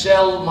can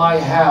sell my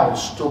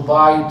house to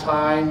buy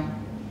time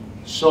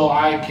so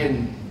I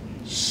can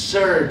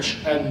search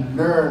and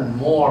learn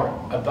more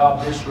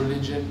about this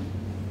religion,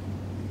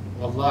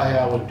 wallahi,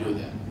 I would do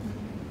that.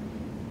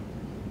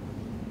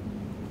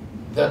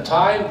 The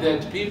time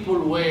that people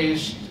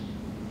waste,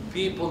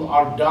 people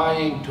are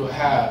dying to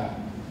have.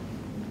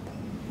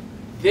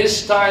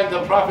 This time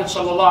the Prophet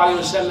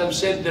ﷺ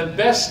said, the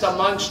best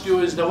amongst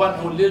you is the one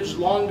who lives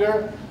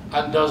longer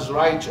and does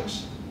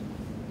righteous.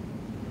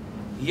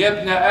 يا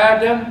ابن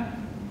آدم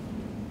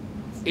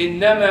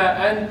إنما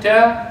أنت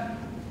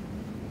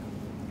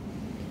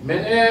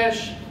من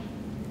إيش؟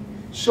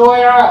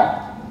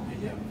 سويعات,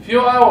 few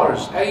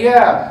hours,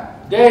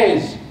 أيام,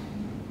 days.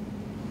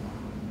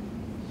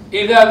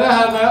 إذا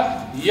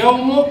ذهب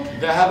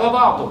يومك ذهب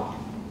بعضك.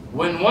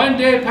 When one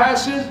day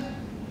passes,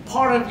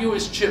 part of you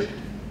is chipped.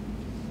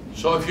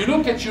 So if you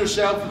look at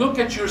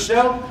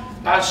yourself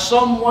as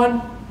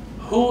someone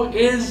who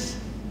is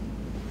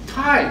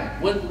time.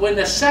 When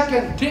a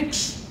second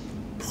ticks,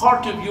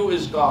 part of you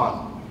is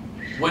gone.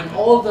 When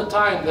all the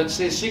time, let's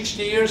say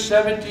 60 years,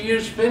 70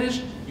 years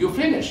finished, you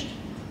finished.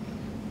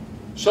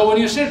 So when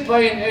you sit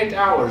playing 8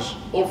 hours,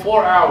 or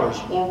 4 hours,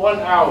 or 1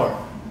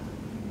 hour,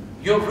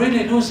 you're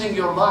really losing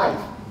your life.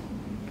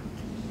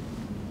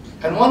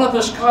 And one of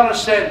the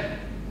scholars said,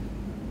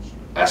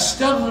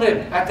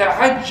 أستغرب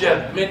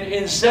أتعجب من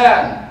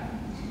إنسان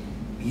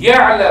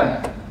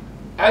يعلم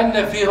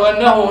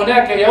أنه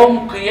هناك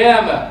يوم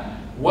قيامة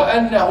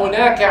وأن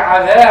هناك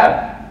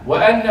عذاب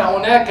وأن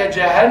هناك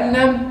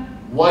جهنم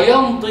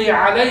ويمضي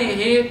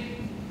عليه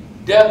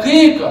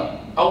دقيقة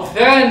أو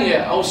ثانية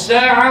أو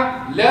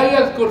ساعة لا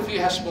يذكر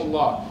فيها اسم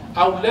الله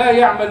أو لا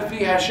يعمل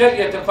فيها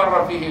شيء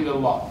يتقرب فيه إلى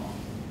الله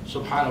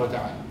سبحانه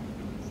وتعالى.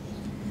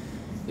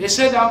 They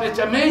said, it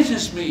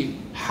amazes me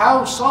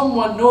how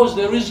someone knows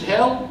there is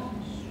hell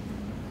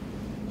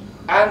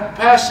and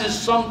passes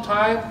some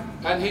time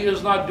and he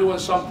is not doing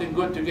something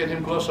good to get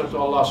him closer to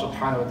Allah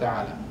subhanahu wa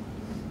ta'ala.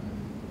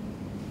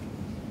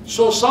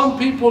 So some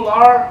people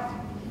are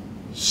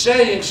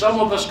saying, some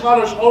of the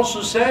scholars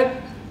also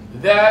said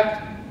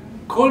that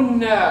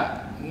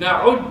كنا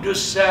نعد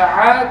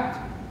الساعات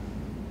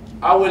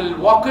أو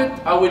الوقت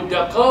أو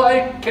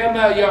الدقائق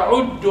كما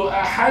يعد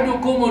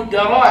أحدكم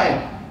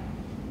الدراهم.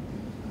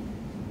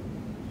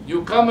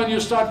 You come and you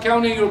start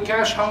counting your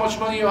cash, how much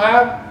money you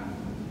have.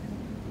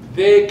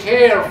 They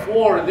care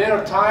for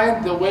their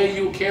time the way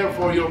you care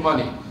for your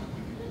money.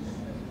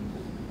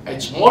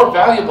 It's more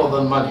valuable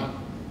than money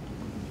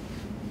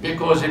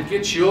because it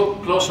gets you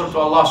closer to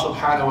Allah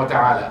subhanahu wa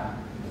ta'ala.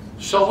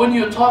 So when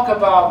you talk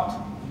about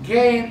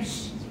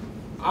games,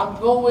 I'm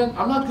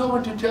not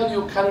going to tell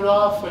you cut it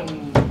off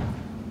and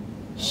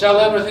sell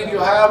everything you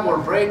have or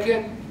break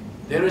it.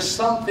 There is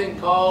something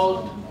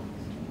called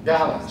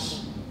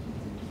balance.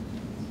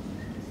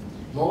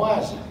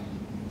 موازن,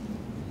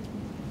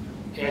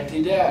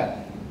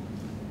 اعتدال.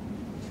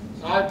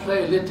 I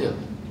play little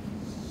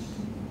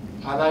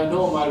and I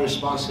know my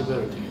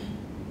responsibility.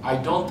 I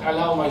don't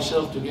allow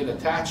myself to get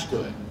attached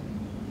to it.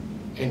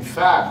 In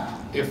fact,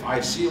 if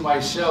I see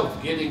myself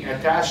getting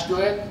attached to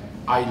it,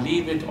 I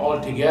leave it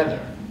altogether.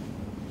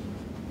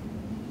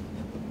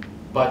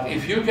 But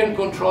if you can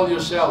control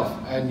yourself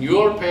and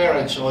your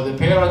parents or the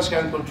parents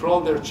can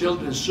control their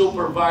children,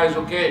 supervise,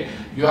 okay,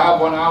 you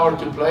have 1 hour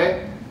to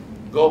play,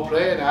 go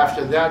play, and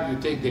after that you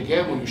take the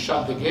game or you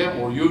shut the game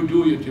or you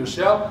do it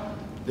yourself,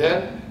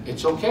 then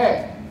it's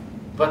okay.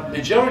 But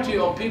majority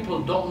of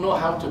people don't know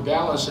how to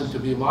balance and to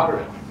be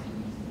moderate.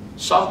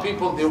 Some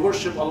people, they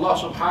worship Allah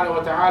subhanahu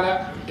wa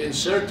ta'ala in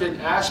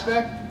certain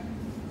aspect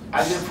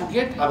and they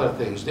forget other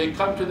things. They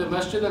come to the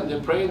masjid and they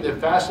pray and they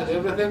fast and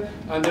everything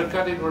and they're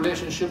cutting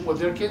relationship with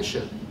their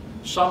kinship.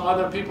 Some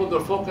other people, they're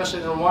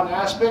focusing on one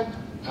aspect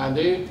and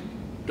they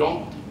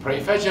don't pray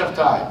Fajr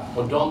time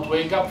or don't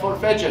wake up for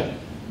Fajr.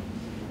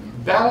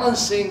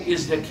 Balancing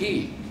is the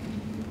key.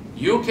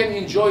 You can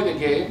enjoy the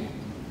game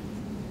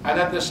and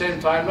at the same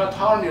time not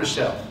harm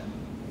yourself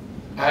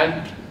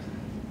and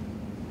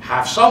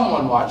have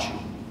someone watch you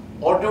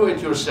or do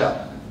it yourself.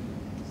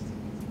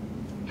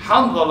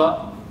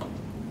 Hanzala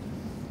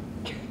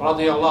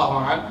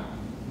radiyallahu anhu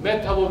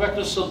met Abu Bakr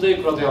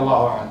as-Siddiq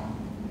radiyallahu anhu.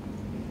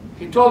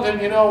 He told him,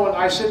 you know, when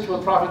I sit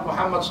with Prophet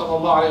Muhammad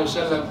sallallahu alayhi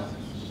wa sallam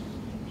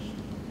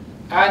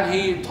and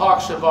he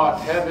talks about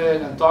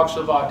heaven and talks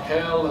about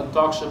hell and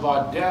talks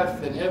about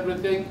death and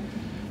everything,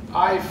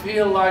 I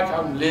feel like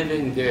I'm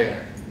living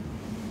there.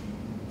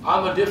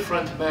 I'm a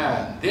different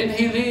man. Then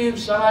he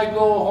leaves and I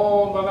go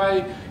home and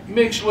I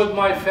mix with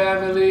my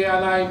family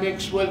and I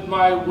mix with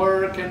my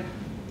work and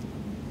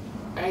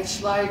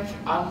it's like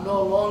I'm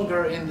no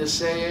longer in the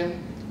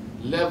same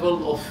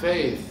level of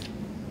faith.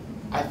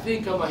 I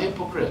think I'm a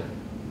hypocrite.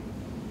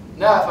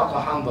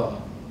 Nafaqa Hanbala.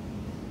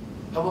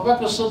 Abu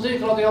Bakr as-Siddiq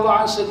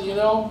radiallahu anhu said, you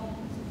know,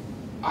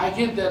 I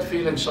get that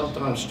feeling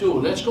sometimes too.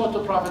 Let's go to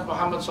Prophet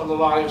Muhammad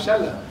sallallahu alayhi wa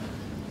sallam.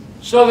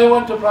 So they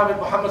went to Prophet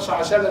Muhammad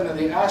sallallahu alayhi wa sallam and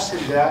they asked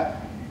him that.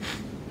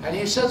 And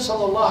he said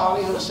sallallahu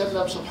alayhi wa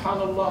sallam,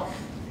 subhanallah,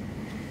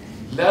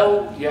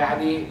 لو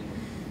يعني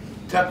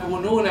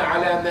تكونون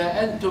على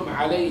ما أنتم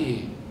عليه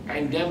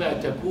عندما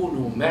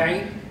تكونوا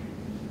معي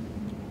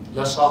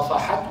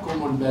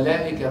لصافحتكم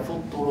الملائكة في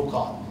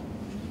الطرقات.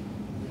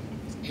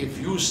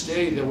 If you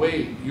stay the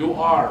way you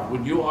are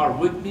when you are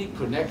with me,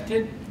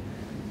 connected,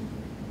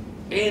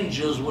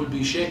 angels will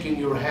be shaking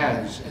your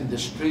hands in the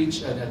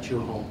streets and at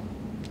your home.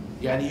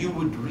 Yani you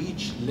would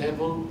reach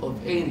level of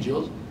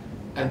angels.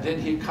 And then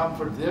he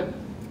comforted them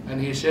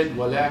and he said,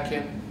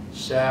 وَلَكِنْ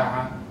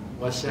سَاعَةً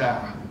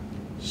وَسَاعَةً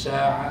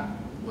سَاعَةً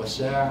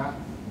وَسَاعَةً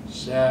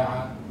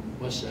سَاعَةً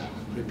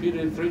وَسَاعَةً.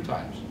 Repeated it 3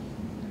 times.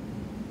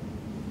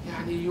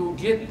 Yani you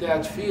get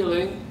that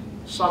feeling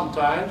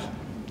sometimes.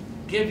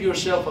 Give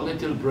yourself a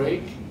little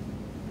break.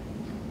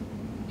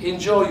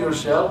 Enjoy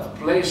yourself.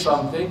 Play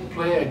something.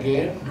 Play a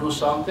game. Do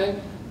something.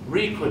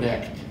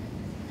 Reconnect.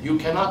 You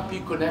cannot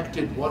be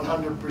connected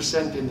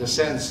 100% in the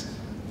sense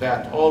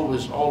that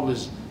always,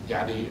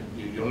 yani,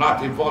 you're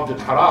not involved in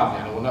haram.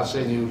 Yani, we're not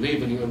saying you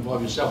leave and you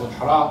involve yourself with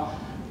haram.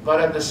 But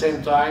at the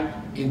same time,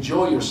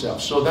 enjoy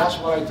yourself. So that's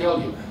what I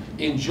tell you.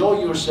 Enjoy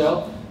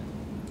yourself,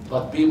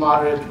 but be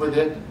moderate with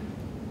it.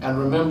 And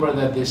remember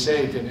that they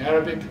say it in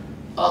Arabic,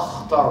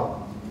 أخطر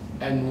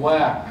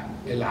أنواع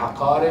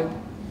العقارب.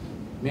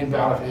 مين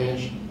بيعرف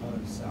إيش؟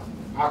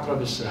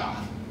 عقرب الساعة.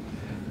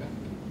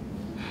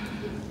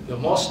 The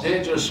most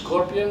dangerous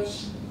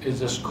scorpions is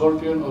the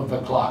scorpion of the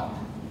clock.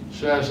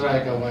 شو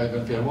رأيك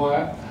أبغى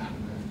تفهموها؟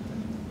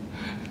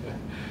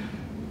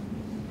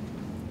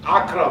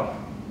 عقرب.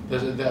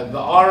 The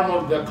arm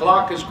of the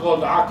clock is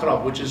called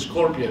عقرب, which is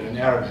scorpion in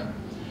Arabic.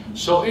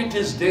 So it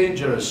is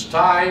dangerous.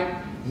 Time.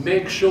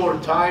 Make sure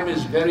time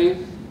is very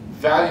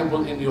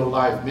valuable in your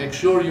life. Make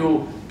sure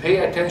you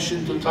pay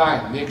attention to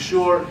time. Make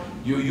sure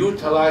you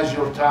utilize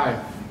your time.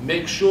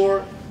 Make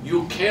sure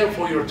you care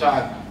for your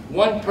time.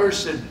 One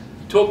person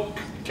took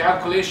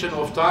calculation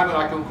of time, and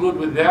I conclude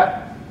with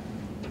that.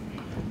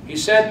 He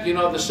said, you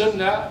know, the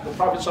Sunnah, the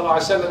Prophet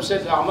ﷺ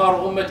said,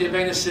 أعمار أمتي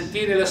بين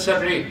الستين إلى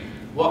السبعين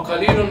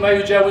وقليل ما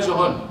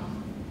يجاوزهن.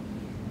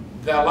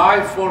 The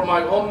life for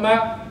my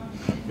ummah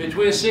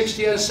between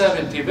 60 and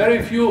 70.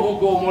 Very few who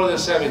go more than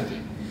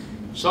 70.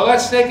 So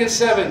let's take it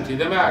 70,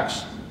 the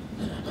max.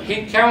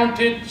 He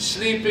counted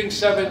sleeping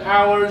 7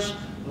 hours,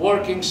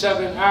 working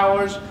 7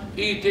 hours,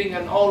 eating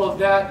and all of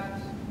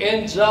that,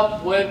 ends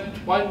up with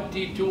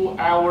 22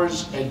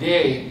 hours a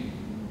day.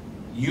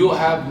 You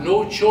have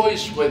no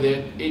choice with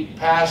it. It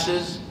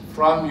passes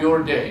from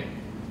your day.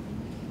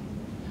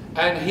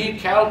 And he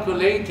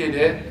calculated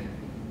it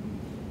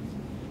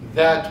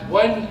that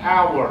 1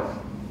 hour,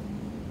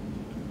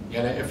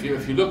 and if you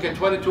look at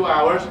 22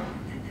 hours,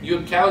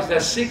 you count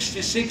that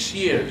 66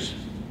 years.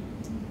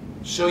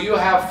 So you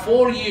have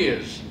 4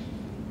 years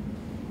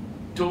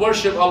to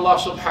worship Allah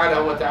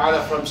subhanahu wa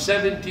ta'ala from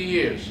 70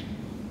 years.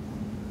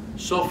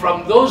 So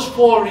from those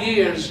 4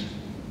 years,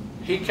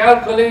 he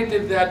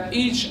calculated that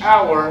each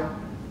hour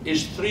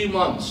is 3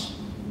 months.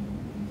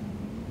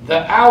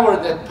 The hour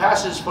that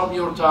passes from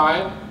your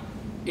time,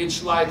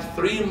 it's like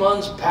 3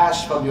 months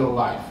passed from your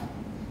life.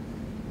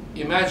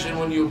 Imagine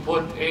when you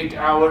put 8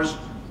 hours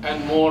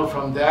and more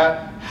from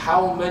that,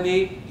 how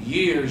many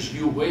years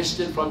you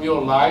wasted from your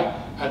life,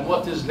 and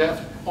what is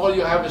left? All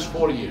you have is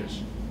 4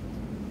 years.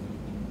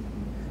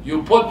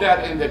 You put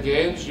that in the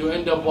games, you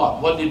end up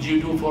what? What did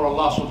you do for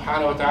Allah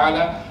subhanahu wa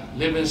ta'ala?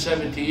 Living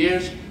 70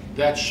 years.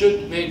 That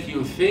should make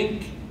you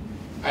think,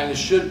 and it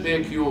should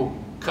make you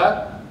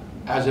cut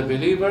as a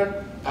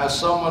believer, as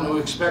someone who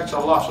expects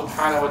Allah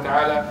subhanahu wa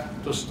ta'ala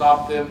to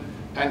stop them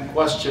and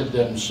question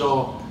them.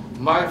 So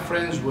my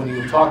friends, when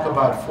you talk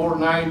about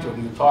Fortnite, or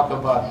you talk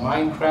about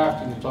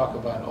Minecraft, and you talk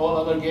about all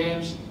other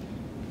games,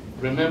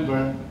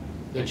 remember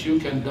that you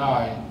can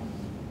die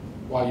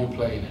while you're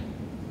playing it.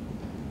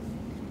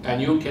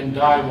 And you can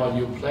die while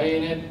you're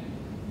playing it,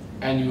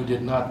 and you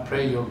did not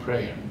pray your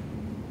prayer.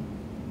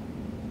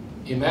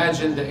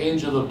 Imagine the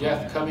angel of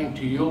death coming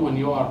to you when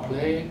you are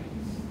playing,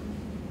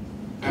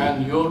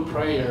 and your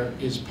prayer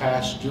is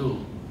past due.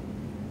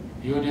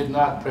 You did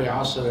not pray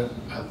Asr,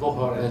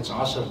 Dhuhr, and it's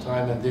Asr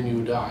time, and then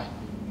you die.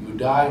 You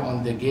die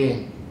on the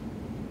game.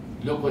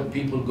 Look what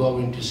people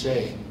going to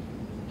say.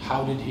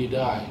 How did he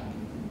die?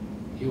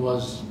 He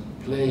was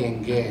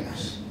playing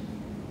games.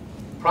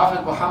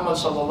 Prophet Muhammad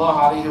sallallahu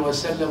alaihi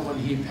wasallam, when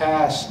he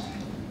passed,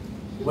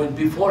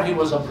 before he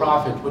was a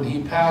prophet, when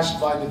he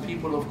passed by the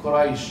people of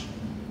Quraysh,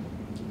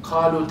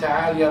 قالوا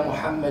تعال يا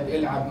محمد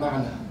العب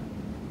معنا.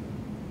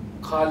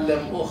 قال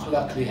لم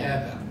أخلق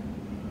لهذا.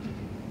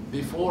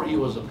 Before he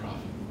was a prophet,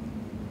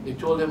 they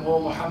told him,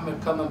 "Oh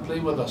Muhammad, come and play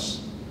with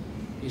us."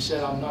 He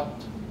said, "I'm not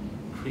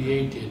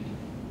created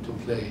to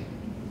play.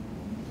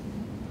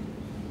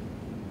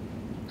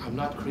 I'm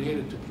not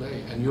created to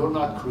play, and you're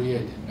not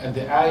created." And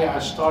the ayah I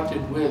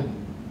started with,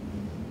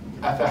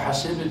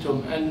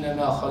 أَفَحَسِبْتُمْ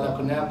أَنَّمَا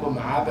خَلَقْنَاكُمْ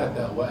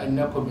عَبَثًا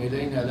وَأَنَّكُمْ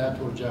إِلَيْنَا لَا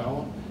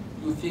تُرْجَعُونَ.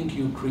 You think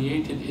you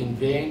created in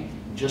vain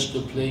just to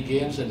play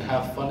games and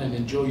have fun and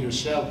enjoy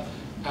yourself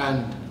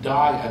and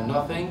die and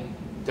nothing?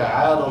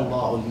 تعالى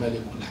الله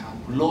الملك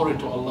الحق. Glory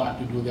to Allah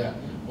to do that.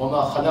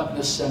 وَمَا خَلَقْنَا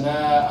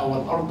السَّمَاءَ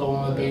وَالْأَرْضَ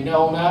وَمَا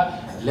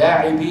بَيْنَهُمَا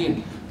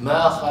لَاعِبِينَ.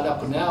 ما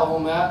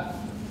خلقناهما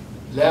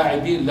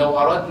لاعبين لو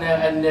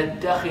أردنا أن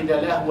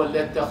نتخذ لهوا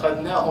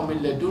لاتخذناه من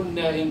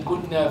لدنا إن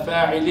كنا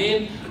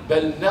فاعلين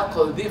بل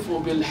نقذف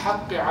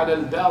بالحق على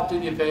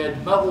الباطل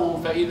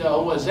فيدمغه فإذا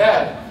هو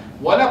زاهق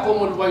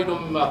ولكم الويل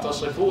مما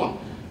تصفون.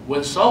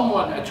 When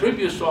someone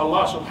attributes to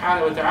Allah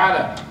subhanahu wa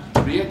ta'ala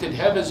created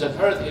heavens and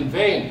earth in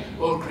vain,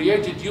 or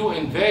created you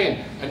in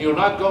vain, and you're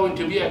not going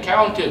to be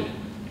accounted,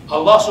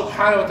 Allah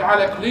subhanahu wa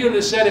ta'ala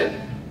clearly said it.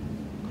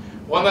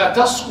 وَمَا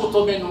تَسْقُطُ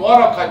مِنْ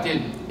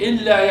وَرَقَةٍ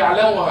إِلَّا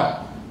يَعْلَمُهَا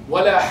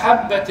وَلَا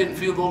حَبَّةٍ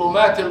فِي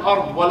ظُلُمَاتِ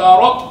الْأَرْضِ وَلَا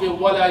رَطْبٍ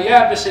وَلَا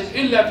يَابِسٍ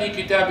إِلَّا فِي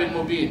كِتَابٍ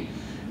مُبِينٍ.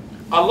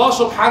 Allah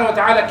subhanahu wa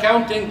ta'ala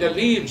counting the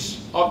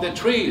leaves of the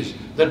trees,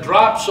 the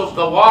drops of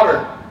the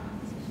water.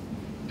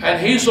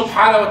 And He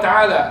subhanahu wa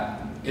ta'ala,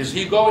 is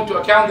He going to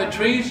account the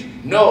trees?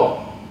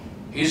 No.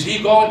 Is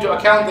He going to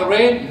account the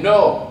rain?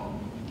 No.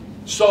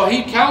 So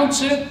He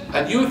counts it,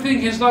 and you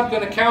think He's not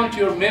going to count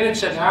your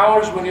minutes and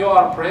hours when you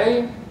are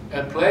praying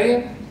and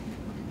playing?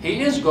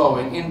 He is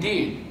going,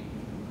 indeed.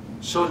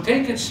 So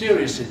take it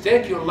seriously,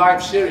 take your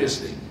life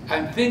seriously,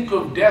 and think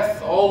of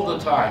death all the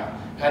time,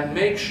 and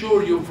make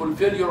sure you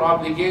fulfill your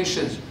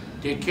obligations.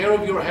 Take care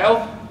of your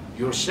health,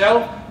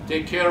 yourself,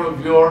 take care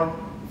of your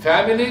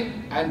family,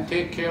 and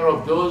take care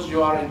of those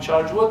you are in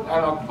charge with,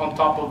 and on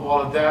top of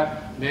all of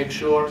that, make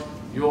sure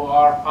you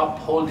are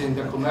upholding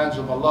the commands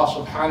of Allah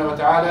subhanahu wa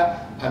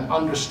ta'ala and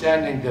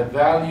understanding the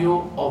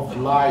value of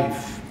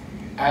life,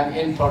 and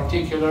in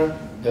particular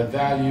the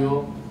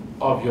value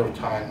of your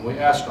time. We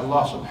ask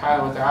Allah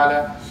subhanahu wa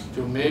ta'ala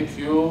to make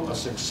you a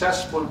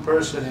successful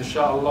person,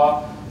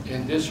 inshallah,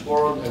 in this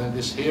world and in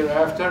this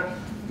hereafter.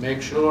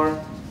 Make sure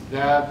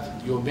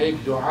that you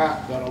make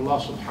dua that Allah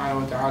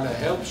subhanahu wa ta'ala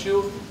helps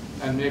you,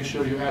 and make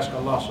sure you ask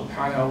Allah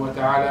subhanahu wa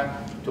ta'ala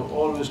to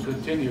always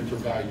continue to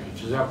guide you.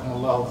 جزاكم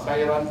الله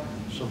خيرا.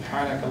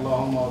 سبحانك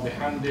اللهم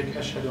وبحمدك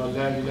أشهد أن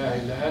لا إله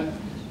إلا أنت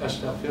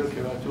أستغفرك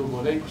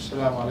وأتوب إليك.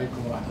 السلام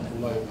عليكم ورحمة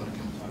الله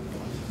وبركاته.